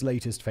after this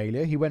latest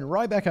failure, he went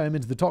right back home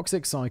into the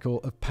toxic cycle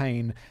of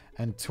pain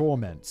and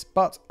torment.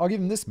 But I'll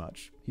give him this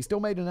much. He still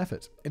made an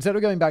effort. Instead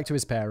of going back to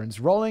his parents,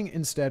 Rowling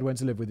instead went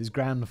to live with his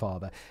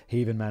grandfather. He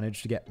even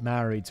managed to get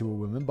married to a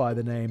woman by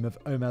the name of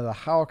Omela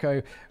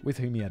Hauko, with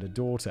whom he had a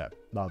daughter.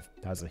 Love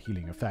has a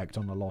healing effect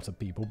on a lot of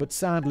people, but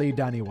sadly,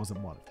 Danny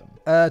wasn't one of them.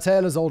 A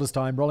tale as old as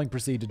time, Rowling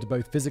proceeded to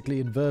both physically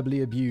and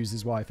verbally abuse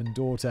his wife and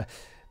daughter,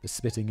 the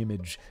spitting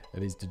image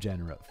of his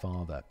degenerate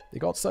father. It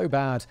got so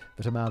bad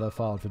that her mother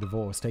filed for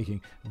divorce,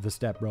 taking the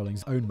step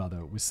Rowling's own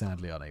mother was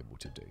sadly unable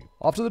to do.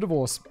 After the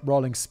divorce,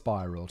 Rowling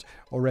spiraled,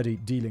 already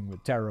dealing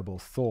with terrible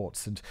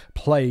thoughts and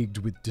plagued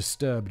with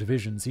disturbed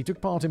visions. He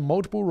took part in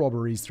multiple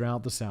robberies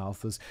throughout the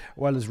South, as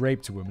well as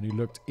raped a woman who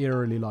looked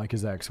eerily like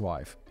his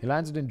ex-wife. He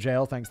landed in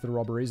jail thanks to the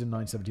robberies in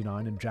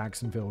 1979 in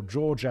Jacksonville,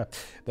 Georgia,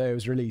 though he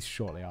was released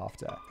shortly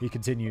after. He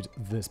continued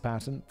this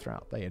pattern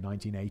throughout the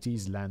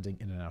 1980s, landing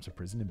in and out of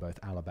prison in both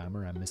Alabama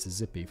Alabama and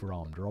Mississippi for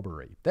armed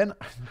robbery. Then,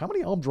 how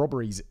many armed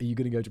robberies are you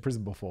going to go to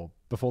prison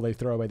before they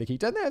throw away the key?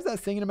 Don't they have that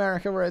thing in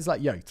America where it's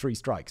like, yo, 3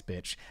 strikes,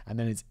 bitch, and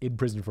then it's in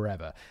prison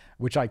forever,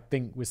 which I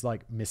think was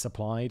like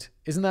misapplied.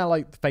 Isn't that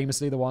like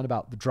famously the one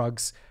about the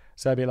drugs?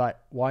 So I'd be like,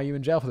 why are you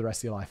in jail for the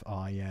rest of your life?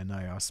 Oh, yeah, no,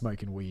 I was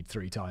smoking weed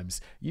 3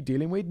 times. You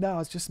dealing weed? No, I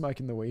was just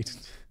smoking the weed.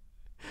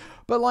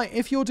 But like,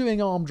 if you're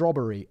doing armed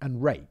robbery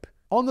and rape,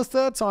 on the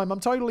 3rd time, I'm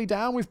totally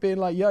down with being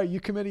like, yo, you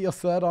committed your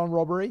 3rd armed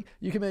robbery.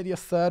 You committed your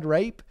 3rd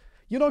rape.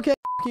 You're not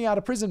getting out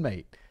of prison,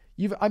 mate.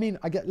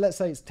 Let's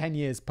say it's 10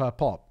 years per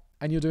pop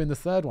and you're doing the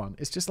 3rd one.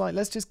 It's just like,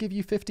 let's just give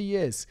you 50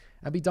 years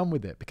and be done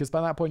with it. Because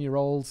by that point you're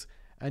old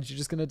and you're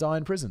just going to die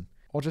in prison.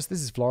 Or just,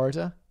 this is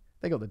Florida.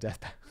 They got the death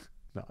penalty.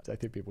 No, I don't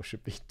think people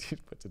should be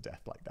put to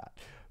death like that.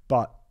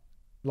 But,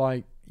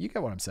 like, you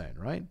get what I'm saying,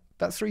 right?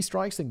 That 3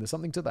 strikes thing, there's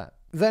something to that.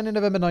 Then in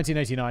November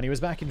 1989, he was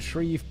back in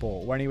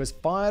Shreveport when he was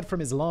fired from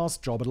his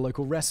last job at a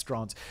local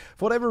restaurant.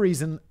 For whatever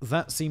reason,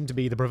 that seemed to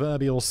be the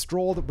proverbial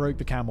straw that broke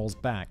the camel's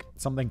back.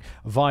 Something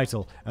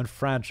vital and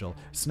fragile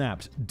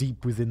snapped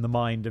deep within the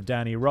mind of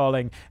Danny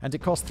Rolling, and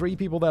it cost 3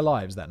 people their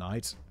lives that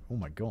night. Oh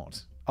my God.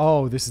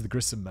 Oh, this is the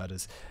Grissom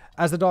murders.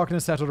 As the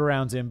darkness settled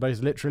around him,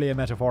 both literally and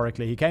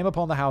metaphorically, he came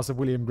upon the house of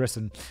William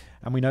Grissom,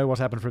 and we know what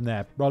happened from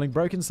there. Rolling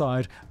broke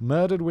inside,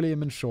 murdered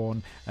William and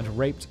Sean, and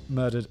raped,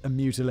 murdered, and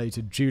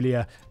mutilated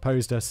Julia,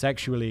 posed her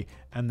sexually,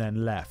 and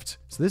then left.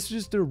 So this is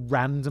just a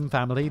random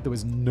family. He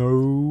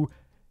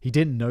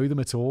didn't know them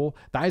at all.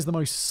 That is the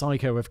most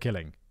psycho of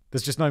killing.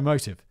 There's just no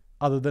motive,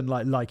 other than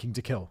liking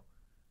to kill.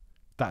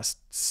 That's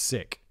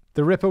sick.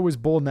 The Ripper was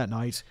born that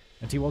night,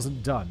 and he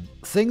wasn't done.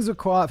 Things were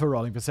quiet for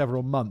Rolling for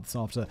several months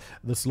after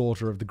the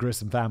slaughter of the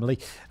Grissom family,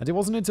 and it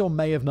wasn't until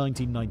May of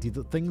 1990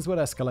 that things would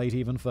escalate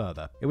even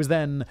further. It was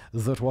then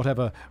that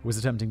whatever was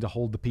attempting to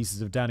hold the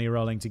pieces of Danny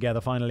Rolling together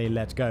finally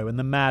let go, and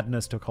the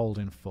madness took hold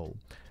in full.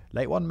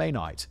 Late one May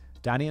night,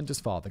 Danny and his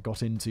father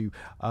got into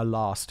a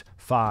last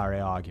fiery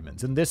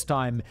argument, and this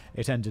time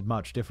it ended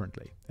much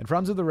differently. In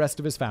front of the rest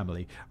of his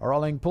family,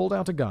 Rolling pulled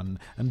out a gun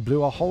and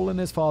blew a hole in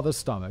his father's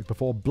stomach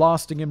before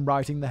blasting him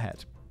right in the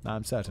head. I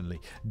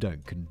certainly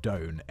don't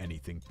condone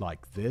anything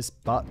like this,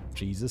 but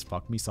Jesus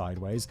fucked me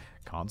sideways.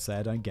 Can't say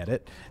I don't get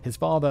it. His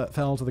father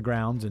fell to the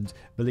ground, and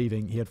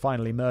believing he had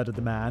finally murdered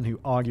the man who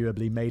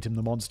arguably made him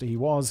the monster he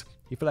was,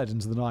 he fled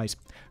into the night.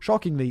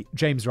 Shockingly,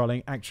 James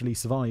Rolling actually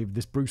survived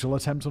this brutal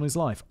attempt on his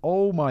life.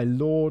 Oh my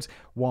lord,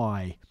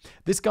 why?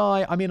 This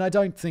guy, I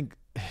don't think...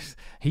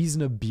 He's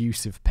an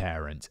abusive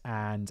parent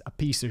and a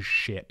piece of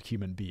shit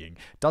human being.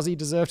 Does he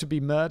deserve to be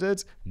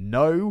murdered?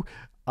 No.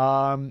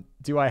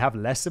 Do I have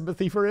less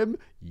sympathy for him?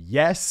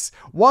 Yes.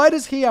 Why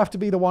does he have to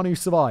be the one who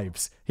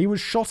survives? He was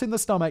shot in the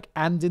stomach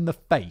and in the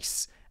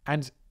face,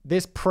 and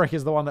this prick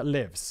is the one that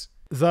lives.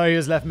 Though he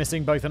was left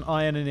missing both an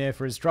eye and an ear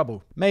for his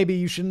trouble. Maybe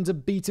you shouldn't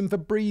have beat him for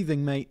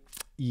breathing, mate.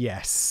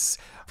 Yes.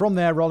 From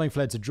there, Rolling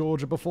fled to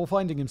Georgia before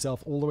finding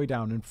himself all the way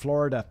down in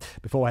Florida.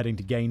 Before heading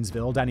to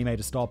Gainesville, Danny made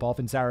a stop off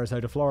in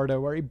Sarasota, Florida,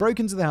 where he broke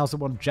into the house of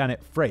one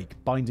Janet Frake,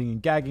 binding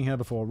and gagging her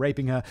before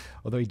raping her,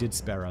 although he did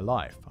spare her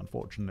life.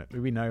 Unfortunately,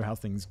 we know how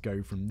things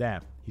go from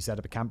there. He set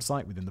up a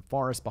campsite within the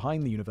forest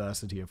behind the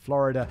University of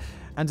Florida,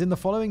 and in the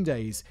following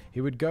days,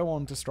 he would go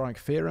on to strike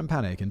fear and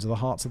panic into the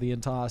hearts of the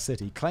entire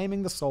city,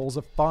 claiming the souls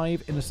of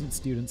 5 innocent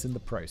students in the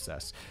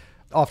process.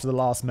 After the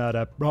last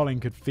murder, Rolling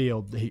could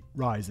feel the heat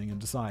rising and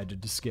decided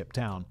to skip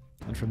town.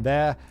 And from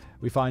there,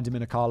 we find him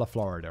in Ocala,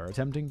 Florida,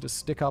 attempting to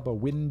stick up a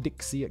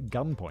Winn-Dixie at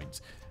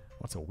gunpoint.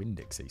 What's a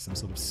Winn-Dixie? Some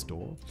sort of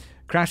store?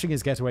 Crashing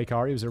his getaway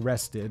car, he was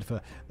arrested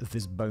for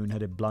this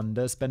boneheaded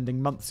blunder,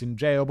 spending months in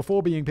jail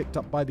before being picked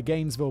up by the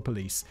Gainesville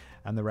police.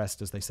 And the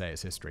rest, as they say,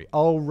 is history.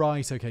 Oh,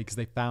 right, okay, because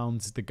they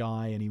found the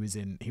guy and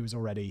he was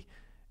already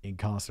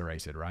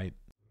incarcerated, right?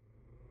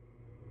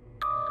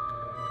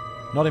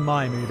 Not in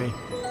my movie.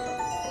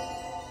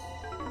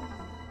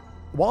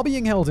 While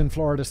being held in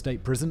Florida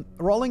State Prison,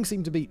 Rolling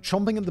seemed to be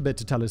chomping at the bit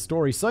to tell his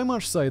story, so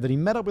much so that he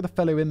met up with a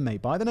fellow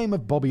inmate by the name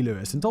of Bobby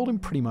Lewis and told him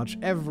pretty much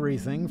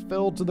everything,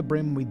 filled to the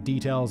brim with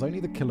details only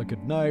the killer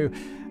could know,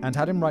 and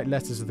had him write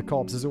letters to the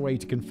cops as a way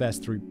to confess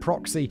through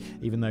proxy,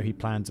 even though he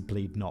planned to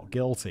plead not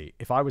guilty.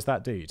 If I was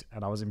that dude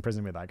and I was in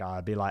prison with that guy,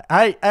 I'd be like,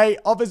 hey,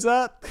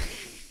 officer,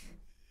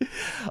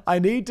 I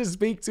need to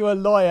speak to a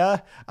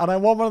lawyer and I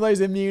want one of those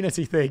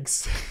immunity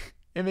things.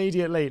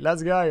 Immediately,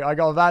 let's go. I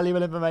got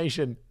valuable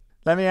information.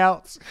 Let me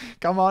out.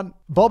 Come on.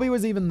 Bobby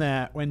was even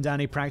there when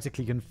Danny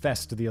practically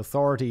confessed to the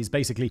authorities,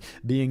 basically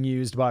being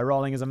used by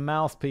Rolling as a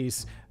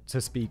mouthpiece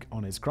to speak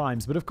on his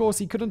crimes. But of course,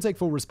 he couldn't take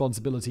full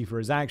responsibility for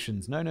his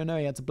actions. No,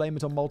 he had to blame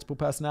it on multiple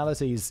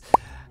personalities.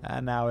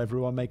 And now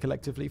everyone may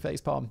collectively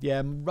facepalm.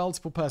 Yeah,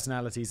 multiple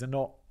personalities are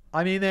not...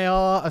 they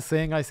are a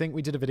thing. I think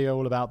we did a video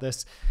all about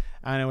this.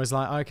 And it was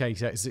like, okay,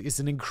 so it's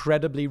an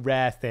incredibly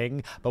rare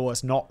thing, but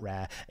what's not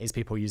rare is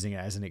people using it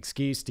as an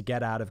excuse to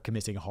get out of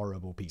committing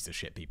horrible piece of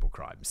shit people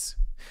crimes.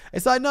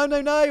 It's like, no,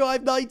 I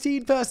have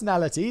 19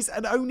 personalities,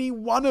 and only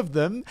one of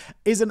them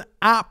is an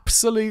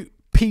absolute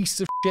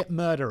piece of shit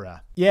murderer.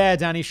 Yeah,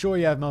 Danny, sure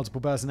you have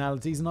multiple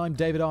personalities, and I'm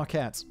David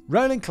Arquette.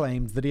 Rowling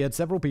claimed that he had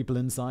several people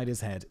inside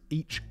his head,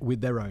 each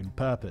with their own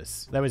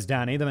purpose. There was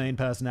Danny, the main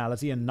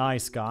personality, a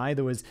nice guy.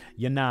 There was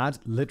Yanad,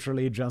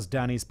 literally just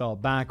Danny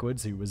spelled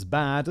backwards, who was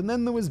bad. And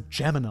then there was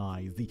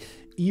Gemini, the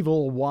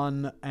evil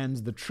one and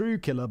the true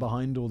killer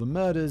behind all the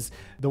murders,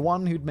 the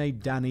one who'd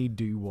made Danny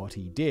do what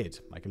he did.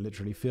 I can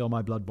literally feel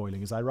my blood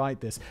boiling as I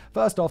write this.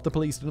 First off, the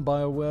police didn't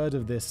buy a word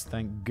of this,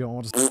 thank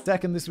God.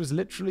 Second, this was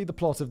literally the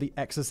plot of The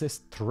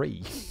Exorcist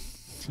 3.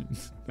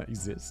 That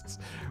exists.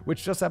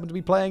 Which just happened to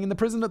be playing in the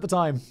prison at the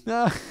time.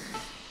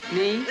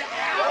 Me?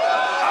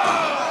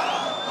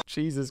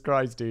 Jesus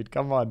Christ, dude,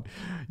 come on.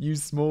 You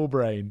small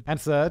brain. And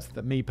third,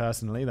 that me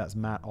personally, that's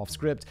Matt off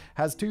script,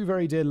 has two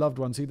very dear loved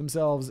ones who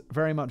themselves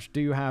very much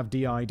do have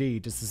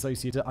DID,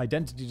 dissociative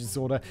identity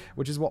disorder,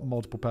 which is what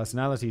multiple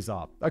personalities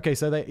are. Okay,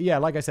 so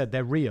like I said,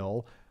 they're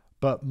real,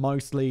 but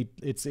mostly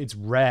it's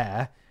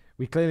rare.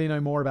 We clearly know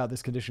more about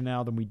this condition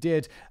now than we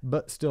did,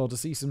 but still, to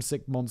see some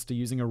sick monster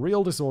using a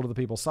real disorder that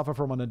people suffer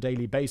from on a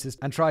daily basis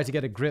and try to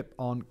get a grip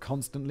on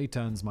constantly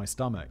turns my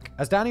stomach.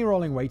 As Danny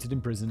Rowling waited in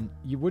prison,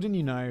 wouldn't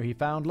you know, he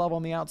found love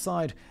on the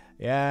outside.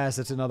 Yes,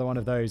 it's another one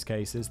of those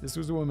cases. This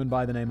was a woman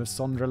by the name of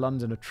Sondra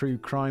London, a true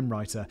crime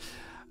writer.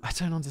 I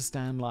don't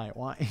understand,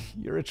 why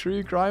you're a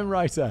true crime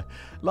writer.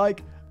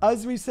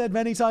 As we said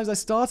many times, I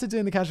started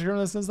doing the Catch a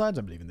Criminal since I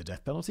don't believe in the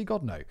death penalty,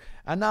 God no.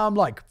 And now I'm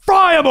like,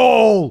 fry 'em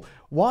all!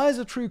 Why is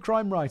a true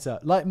crime writer,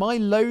 my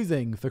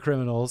loathing for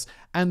criminals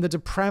and the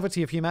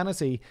depravity of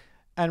humanity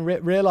and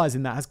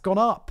realizing that has gone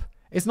up.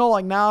 It's not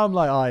like now I'm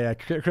like, oh yeah,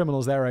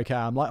 criminals, they're okay.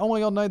 I'm like, oh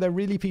my God, no, they're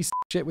really piece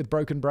of shit with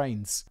broken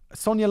brains.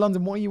 Sonia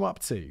London, what are you up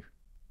to?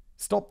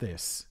 Stop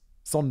this.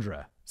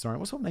 Sondra. Sorry,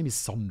 what's her name is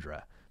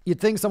Sondra? You'd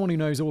think someone who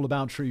knows all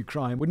about true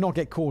crime would not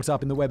get caught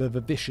up in the web of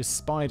a vicious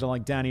spider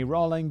like Danny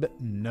Rowling,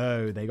 but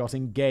no, they got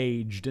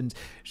engaged, and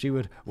she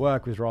would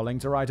work with Rowling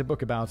to write a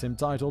book about him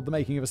titled The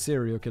Making of a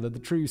Serial Killer, the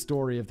true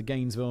story of the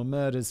Gainesville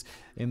murders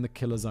in the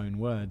killer's own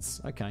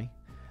words. Okay.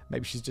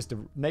 Maybe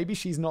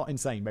she's not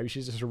insane. Maybe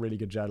she's just a really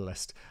good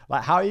journalist.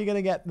 How are you going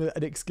to get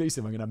an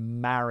exclusive? I'm going to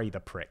marry the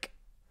prick.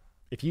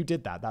 If you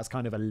did that, that's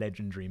kind of a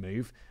legendary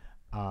move.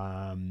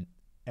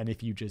 And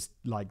if you just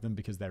like them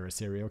because they're a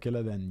serial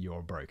killer, then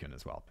you're broken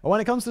as well. But when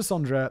it comes to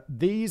Sondra,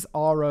 these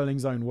are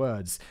Rowling's own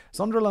words.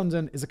 Sondra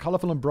London is a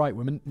colourful and bright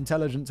woman,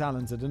 intelligent,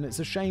 talented, and it's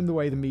a shame the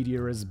way the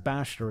media has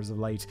bashed her as of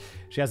late.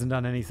 She hasn't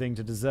done anything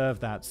to deserve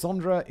that.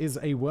 Sondra is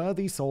a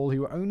worthy soul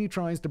who only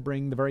tries to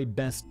bring the very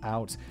best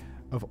out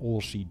of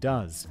all she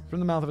does. From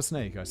the mouth of a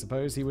snake, I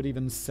suppose. He would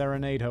even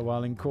serenade her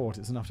while in court.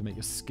 It's enough to make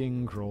your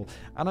skin crawl.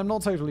 And I'm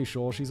not totally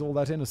sure she's all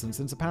that innocent,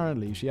 since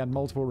apparently she had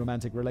multiple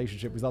romantic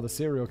relationships with other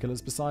serial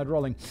killers beside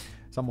Rowling.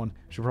 Someone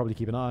should probably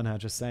keep an eye on her,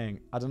 just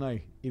saying. I don't know.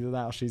 Either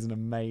that or she's an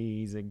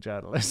amazing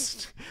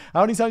journalist.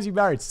 How many times have you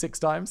married? 6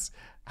 times?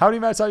 How many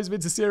times have you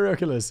been to serial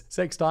killers?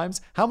 6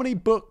 times? How many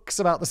books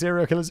about the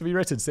serial killers have you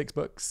written? 6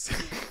 books.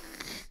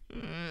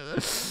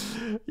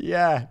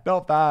 Yeah,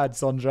 not bad,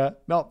 Sondra.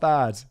 Not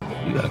bad.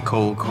 You got a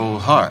cold,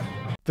 cold heart.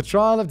 The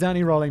trial of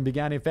Danny Rowling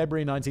began in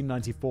February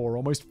 1994,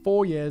 almost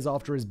 4 years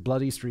after his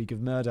bloody streak of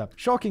murder.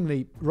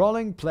 Shockingly,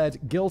 Rowling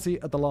pled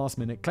guilty at the last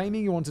minute,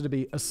 claiming he wanted to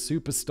be a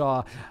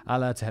superstar a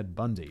la Ted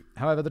Bundy.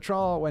 However, the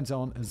trial went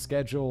on as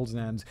scheduled,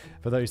 and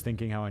for those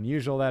thinking how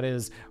unusual that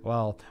is,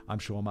 well, I'm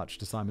sure much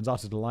to Simon's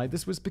utter delight,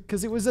 this was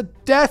because it was a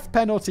death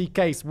penalty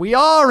case. We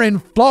are in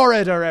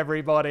Florida,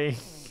 everybody.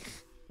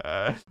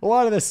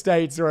 One of the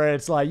states where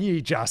it's like,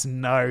 you just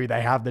know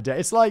they have the death.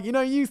 It's like,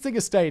 you think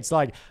of states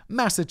like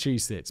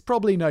Massachusetts,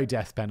 probably no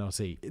death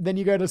penalty. Then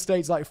you go to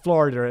states like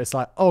Florida, it's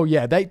like, oh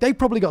yeah, they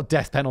probably got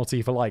death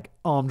penalty for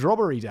armed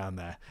robbery down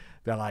there.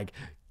 They're like,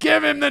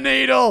 give him the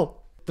needle.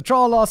 The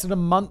trial lasted a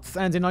month,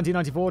 and in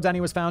 1994,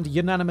 Danny was found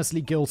unanimously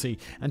guilty,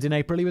 and in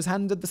April he was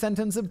handed the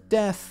sentence of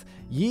death.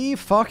 Ye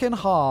fucking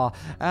ha!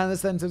 And the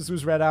sentence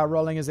was read out,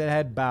 Rowling as his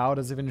head bowed,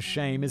 as if in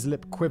shame, his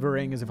lip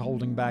quivering as if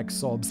holding back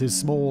sobs, his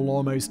small,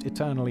 almost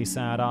eternally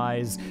sad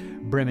eyes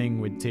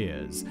brimming with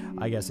tears.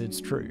 I guess it's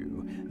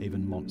true.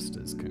 Even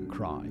monsters can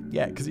cry.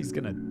 Yeah, because he's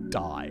gonna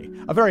die.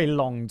 A very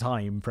long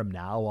time from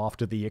now,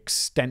 after the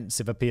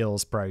extensive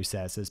appeals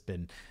process has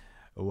been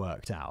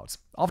worked out.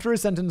 After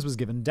his sentence was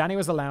given, Danny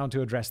was allowed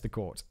to address the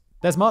court.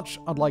 There's much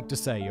I'd like to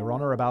say, Your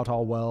Honor, about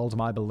our world,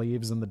 my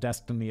beliefs, and the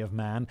destiny of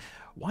man.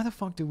 Why the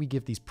fuck do we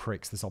give these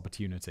pricks this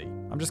opportunity?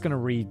 I'm just going to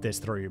read this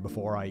through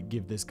before I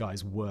give this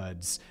guy's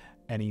words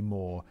any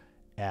more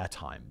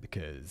airtime,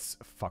 because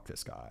fuck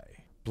this guy.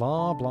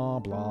 Blah, blah,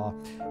 blah.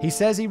 He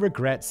says he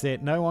regrets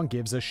it. No one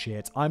gives a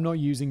shit. I'm not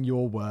using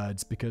your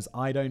words because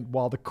I don't...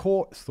 While the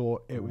court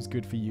thought it was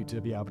good for you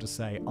to be able to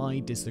say, I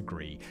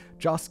disagree.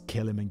 Just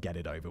kill him and get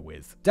it over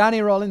with.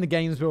 Danny Rowling, the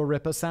Gainesville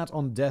Ripper, sat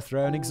on death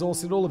row and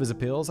exhausted all of his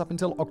appeals up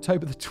until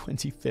October the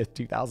 25th,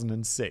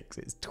 2006.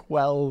 It's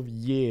 12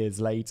 years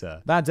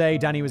later. That day,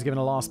 Danny was given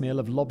a last meal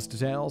of lobster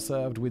tail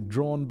served with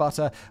drawn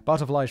butter,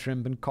 butterfly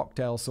shrimp and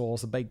cocktail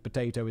sauce, a baked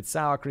potato with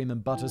sour cream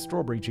and butter,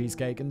 strawberry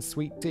cheesecake and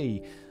sweet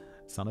tea.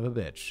 Son of a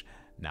bitch.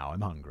 Now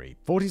I'm hungry.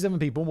 47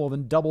 people, more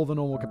than double the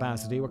normal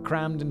capacity, were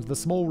crammed into the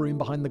small room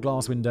behind the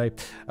glass window,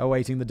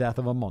 awaiting the death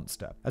of a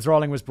monster. As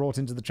Rolling was brought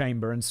into the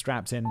chamber and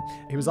strapped in,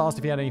 he was asked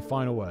if he had any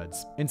final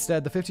words.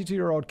 Instead, the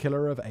 52-year-old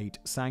killer of 8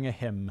 sang a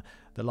hymn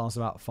that lasts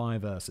about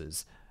 5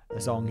 verses, a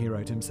song he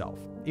wrote himself.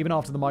 Even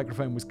after the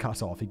microphone was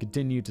cut off, he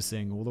continued to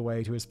sing all the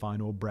way to his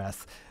final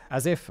breath,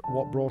 as if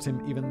what brought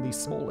him even the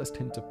smallest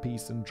hint of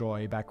peace and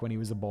joy back when he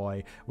was a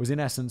boy was in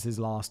essence his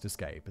last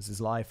escape, as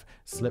his life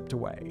slipped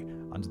away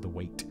under the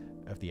weight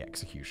of the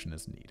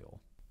executioner's needle.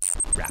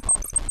 Wrap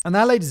up. And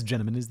that, ladies and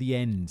gentlemen, is the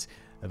end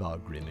of our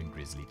grim and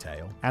grisly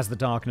tale. As the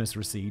darkness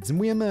recedes and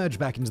we emerge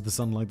back into the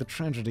sunlight, the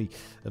tragedy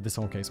of this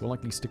whole case will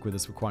likely stick with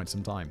us for quite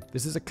some time.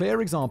 This is a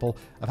clear example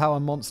of how a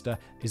monster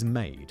is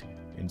made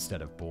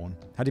instead of born.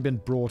 Had he been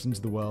brought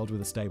into the world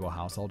with a stable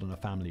household and a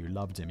family who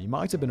loved him, he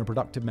might have been a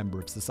productive member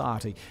of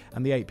society,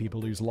 and the 8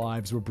 people whose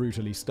lives were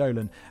brutally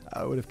stolen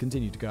would have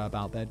continued to go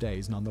about their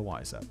days none the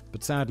wiser.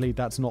 But sadly,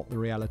 that's not the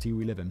reality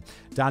we live in.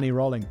 Danny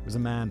Rolling was a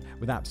man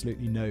with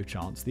absolutely no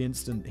chance. The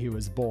instant he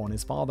was born,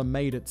 his father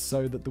made it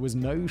so that there was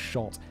no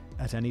shot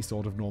at any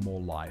sort of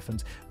normal life,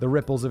 and the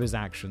ripples of his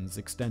actions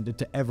extended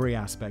to every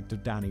aspect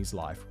of Danny's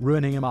life,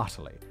 ruining him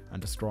utterly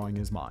and destroying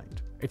his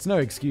mind. It's no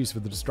excuse for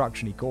the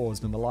destruction he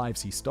caused and the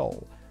lives he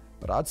stole,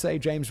 but I'd say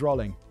James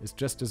Rolling is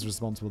just as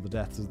responsible for the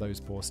deaths of those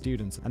poor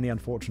students and the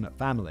unfortunate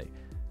family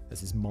as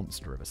his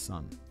monster of a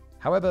son.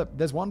 However,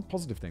 there's one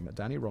positive thing that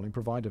Danny Rolling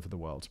provided for the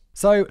world.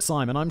 So,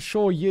 Simon, I'm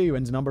sure you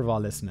and a number of our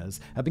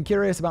listeners have been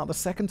curious about the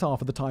second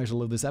half of the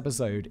title of this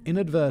episode,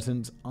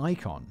 Inadvertent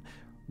Icon.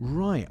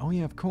 Right, oh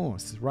yeah, of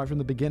course, right from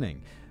the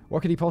beginning.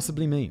 What could he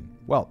possibly mean?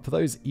 Well, for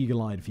those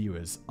eagle-eyed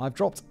viewers, I've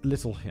dropped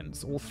little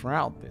hints all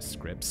throughout this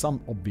script, some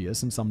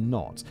obvious and some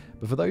not.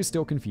 But for those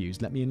still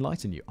confused, let me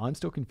enlighten you. I'm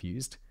still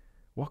confused.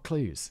 What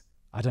clues?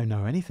 I don't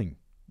know anything.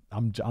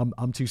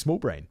 I'm too small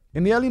brain.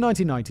 In the early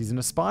 1990s, an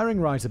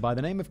aspiring writer by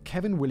the name of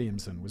Kevin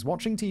Williamson was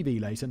watching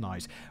TV late at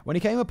night when he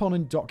came upon a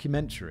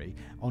documentary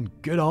on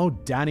good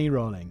old Danny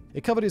Rolling.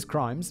 It covered his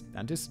crimes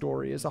and his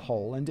story as a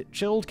whole, and it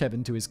chilled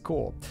Kevin to his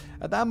core.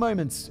 At that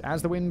moment,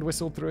 as the wind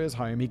whistled through his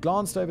home, he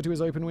glanced over to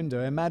his open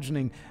window,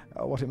 imagining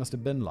what it must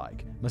have been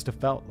like, must have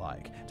felt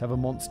like, to have a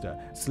monster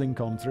slink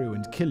on through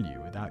and kill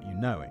you without you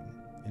knowing.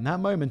 In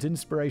that moment,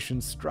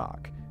 inspiration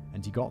struck,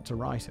 and he got to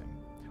writing.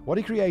 What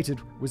he created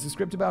was a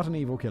script about an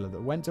evil killer that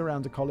went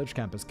around a college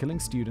campus killing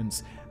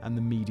students and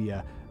the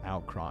media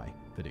outcry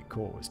that it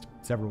caused.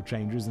 Several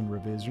changes and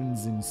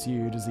revisions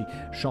ensued as he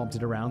shopped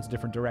it around to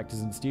different directors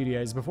and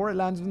studios before it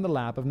landed in the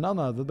lap of none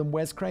other than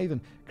Wes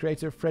Craven,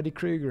 creator of Freddy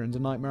Krueger and A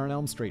Nightmare on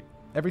Elm Street.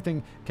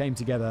 Everything came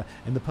together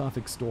in the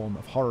perfect storm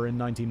of horror in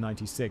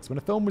 1996 when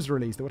a film was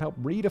released that would help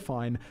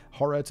redefine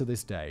horror to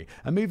this day.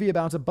 A movie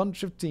about a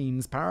bunch of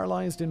teens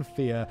paralyzed in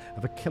fear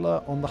of a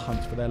killer on the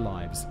hunt for their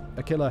lives.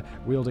 A killer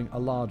wielding a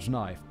large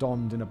knife,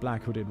 donned in a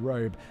black hooded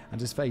robe, and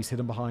his face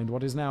hidden behind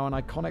what is now an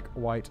iconic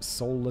white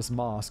soulless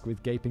mask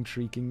with gaping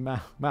shrieking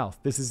mouth.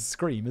 This is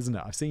Scream, isn't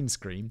it? I've seen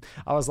Scream.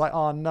 I was like,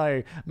 oh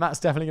no,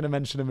 Matt's definitely going to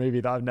mention a movie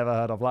that I've never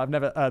heard of.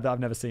 That I've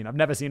never seen. I've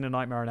never seen A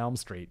Nightmare on Elm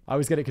Street. I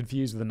always get it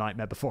confused with A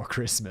Nightmare Before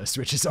Christmas,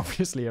 which is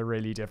obviously a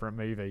really different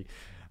movie.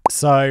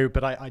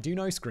 But I do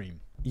know Scream.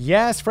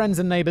 Yes, friends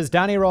and neighbors,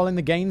 Danny Rolling,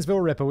 the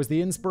Gainesville Ripper, was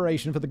the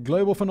inspiration for the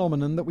global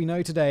phenomenon that we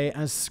know today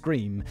as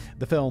Scream.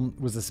 The film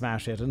was a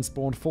smash hit and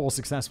spawned 4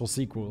 successful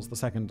sequels, the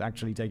second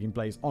actually taking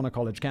place on a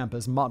college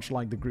campus, much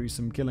like the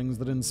gruesome killings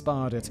that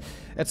inspired it.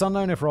 It's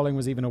unknown if Rolling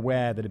was even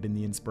aware that it had been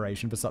the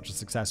inspiration for such a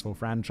successful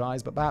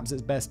franchise, but perhaps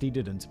it's best he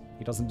didn't.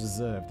 He doesn't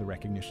deserve the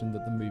recognition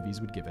that the movies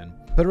would give him.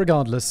 But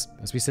regardless,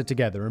 as we sit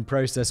together and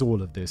process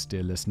all of this,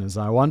 dear listeners,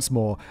 I once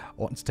more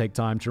want to take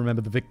time to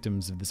remember the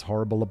victims of this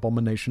horrible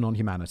abomination on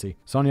humanity.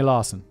 Sonia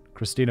Larson,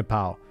 Christina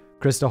Powell,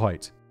 Krista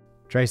Hoyt,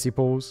 Tracy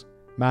Pauls,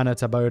 Mana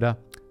Taboda,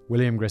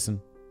 William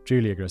Grissom,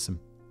 Julia Grissom,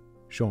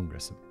 Sean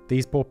Grissom.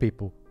 These poor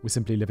people were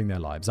simply living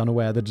their lives,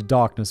 unaware that a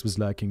darkness was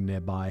lurking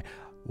nearby,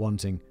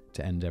 wanting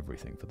to end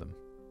everything for them.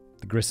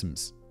 The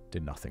Grissoms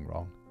did nothing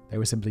wrong. They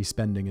were simply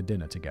spending a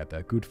dinner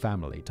together, good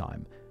family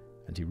time,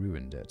 and he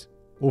ruined it.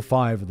 All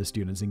 5 of the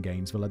students in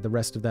Gainesville had the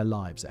rest of their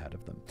lives ahead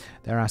of them,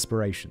 their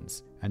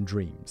aspirations and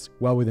dreams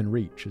well within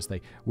reach as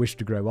they wished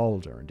to grow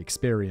older and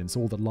experience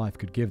all that life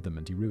could give them,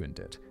 and he ruined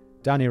it.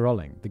 Danny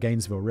Rolling, the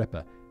Gainesville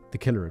Ripper, the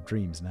killer of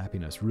dreams and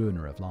happiness,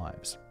 ruiner of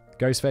lives.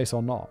 Ghostface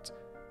or not,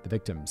 the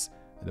victims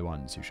are the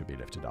ones who should be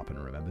lifted up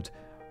and remembered,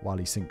 while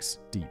he sinks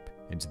deep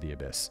into the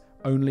abyss,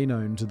 only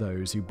known to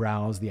those who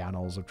browse the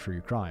annals of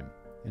true crime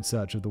in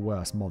search of the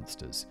worst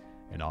monsters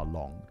in our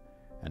long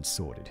and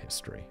sordid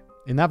history.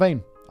 In that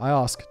vein, I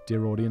ask,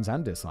 dear audience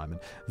and dear Simon,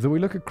 that we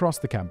look across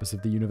the campus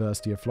of the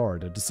University of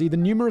Florida to see the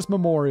numerous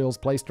memorials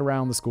placed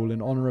around the school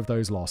in honor of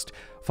those lost.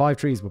 5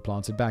 trees were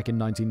planted back in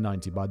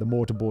 1990 by the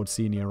Mortarboard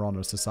Senior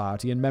Honor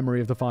Society in memory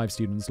of the 5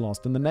 students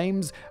lost, and the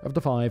names of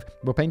the 5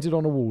 were painted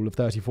on a wall of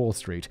 34th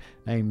Street,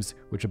 names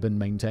which have been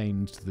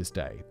maintained to this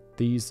day.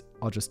 These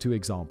are just 2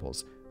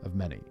 examples of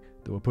many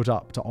that were put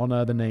up to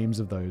honor the names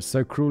of those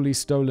so cruelly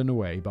stolen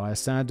away by a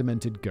sad,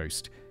 demented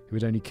ghost who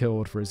had only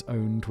killed for his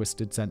own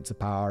twisted sense of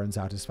power and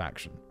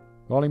satisfaction.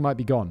 Rolling might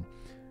be gone,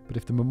 But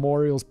if the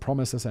memorials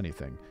promise us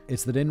anything,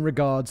 it's that in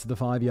regards to the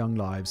 5 young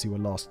lives who were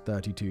lost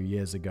 32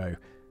 years ago,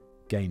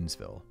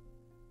 Gainesville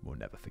will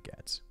never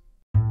forget.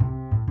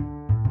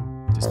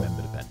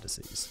 Dismembered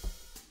appendices.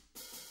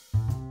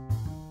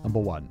 Number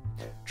 1.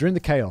 During the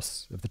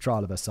chaos of the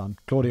trial of her son,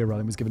 Claudia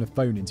Rowling was given a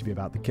phone interview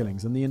about the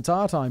killings, and the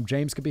entire time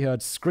James could be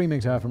heard screaming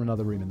to her from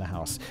another room in the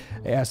house.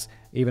 Yes,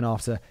 even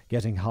after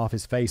getting half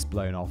his face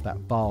blown off, that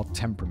vile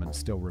temperament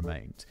still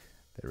remained.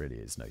 There really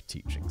is no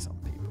teaching some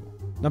people.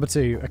 Number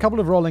 2. A couple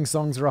of Rowling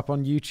songs are up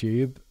on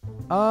YouTube.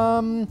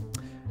 No,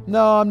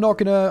 I'm not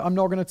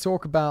gonna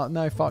talk about.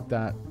 No, fuck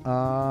that.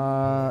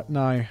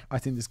 No, I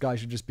think this guy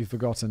should just be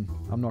forgotten.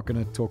 I'm not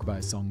gonna talk about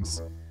his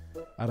songs.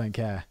 I don't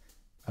care.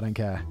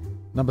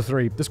 Number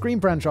 3. The Scream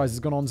franchise has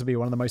gone on to be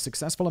one of the most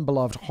successful and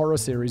beloved horror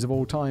series of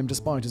all time,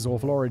 despite its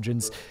awful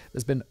origins.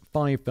 There's been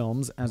 5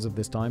 films as of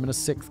this time, and a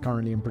 6th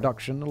currently in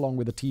production, along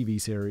with a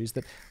TV series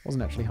that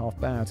wasn't actually half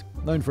bad.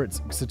 Known for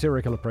its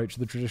satirical approach to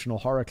the traditional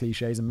horror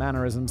cliches and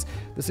mannerisms,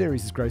 the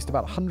series has grossed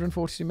about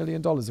 $142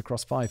 million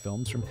across 5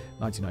 films from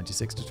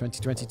 1996 to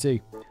 2022.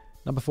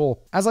 Number 4.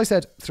 As I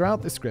said,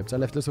 throughout this script I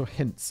left little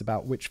hints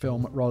about which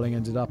film Rowling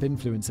ended up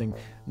influencing.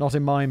 Not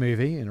in my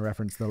movie, in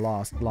reference to the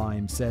last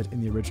line said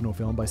in the original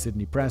film by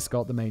Sidney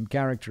Prescott, the main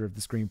character of the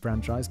Scream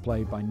franchise,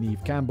 played by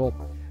Neve Campbell.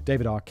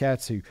 David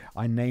Arquette, who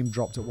I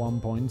name-dropped at one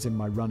point in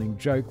my running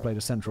joke, played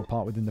a central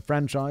part within the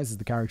franchise as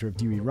the character of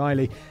Dewey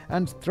Riley,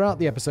 and throughout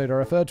the episode I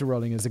referred to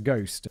Rowling as a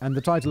ghost, and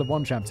the title of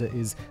one chapter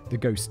is The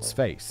Ghost's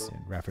Face, in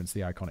reference to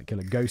the iconic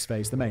killer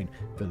Ghostface, the main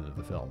villain of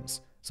the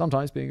films.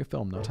 Sometimes being a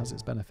film nut has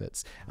its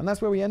benefits. And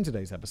that's where we end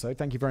today's episode.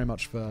 Thank you very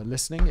much for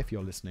listening, if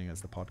you're listening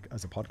as a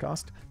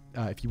podcast.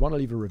 If you want to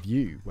leave a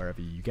review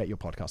wherever you get your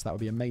podcast, that would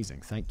be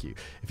amazing. Thank you.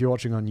 If you're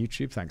watching on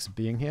YouTube, thanks for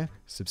being here.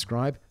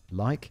 Subscribe,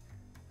 like,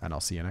 and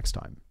I'll see you next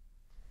time.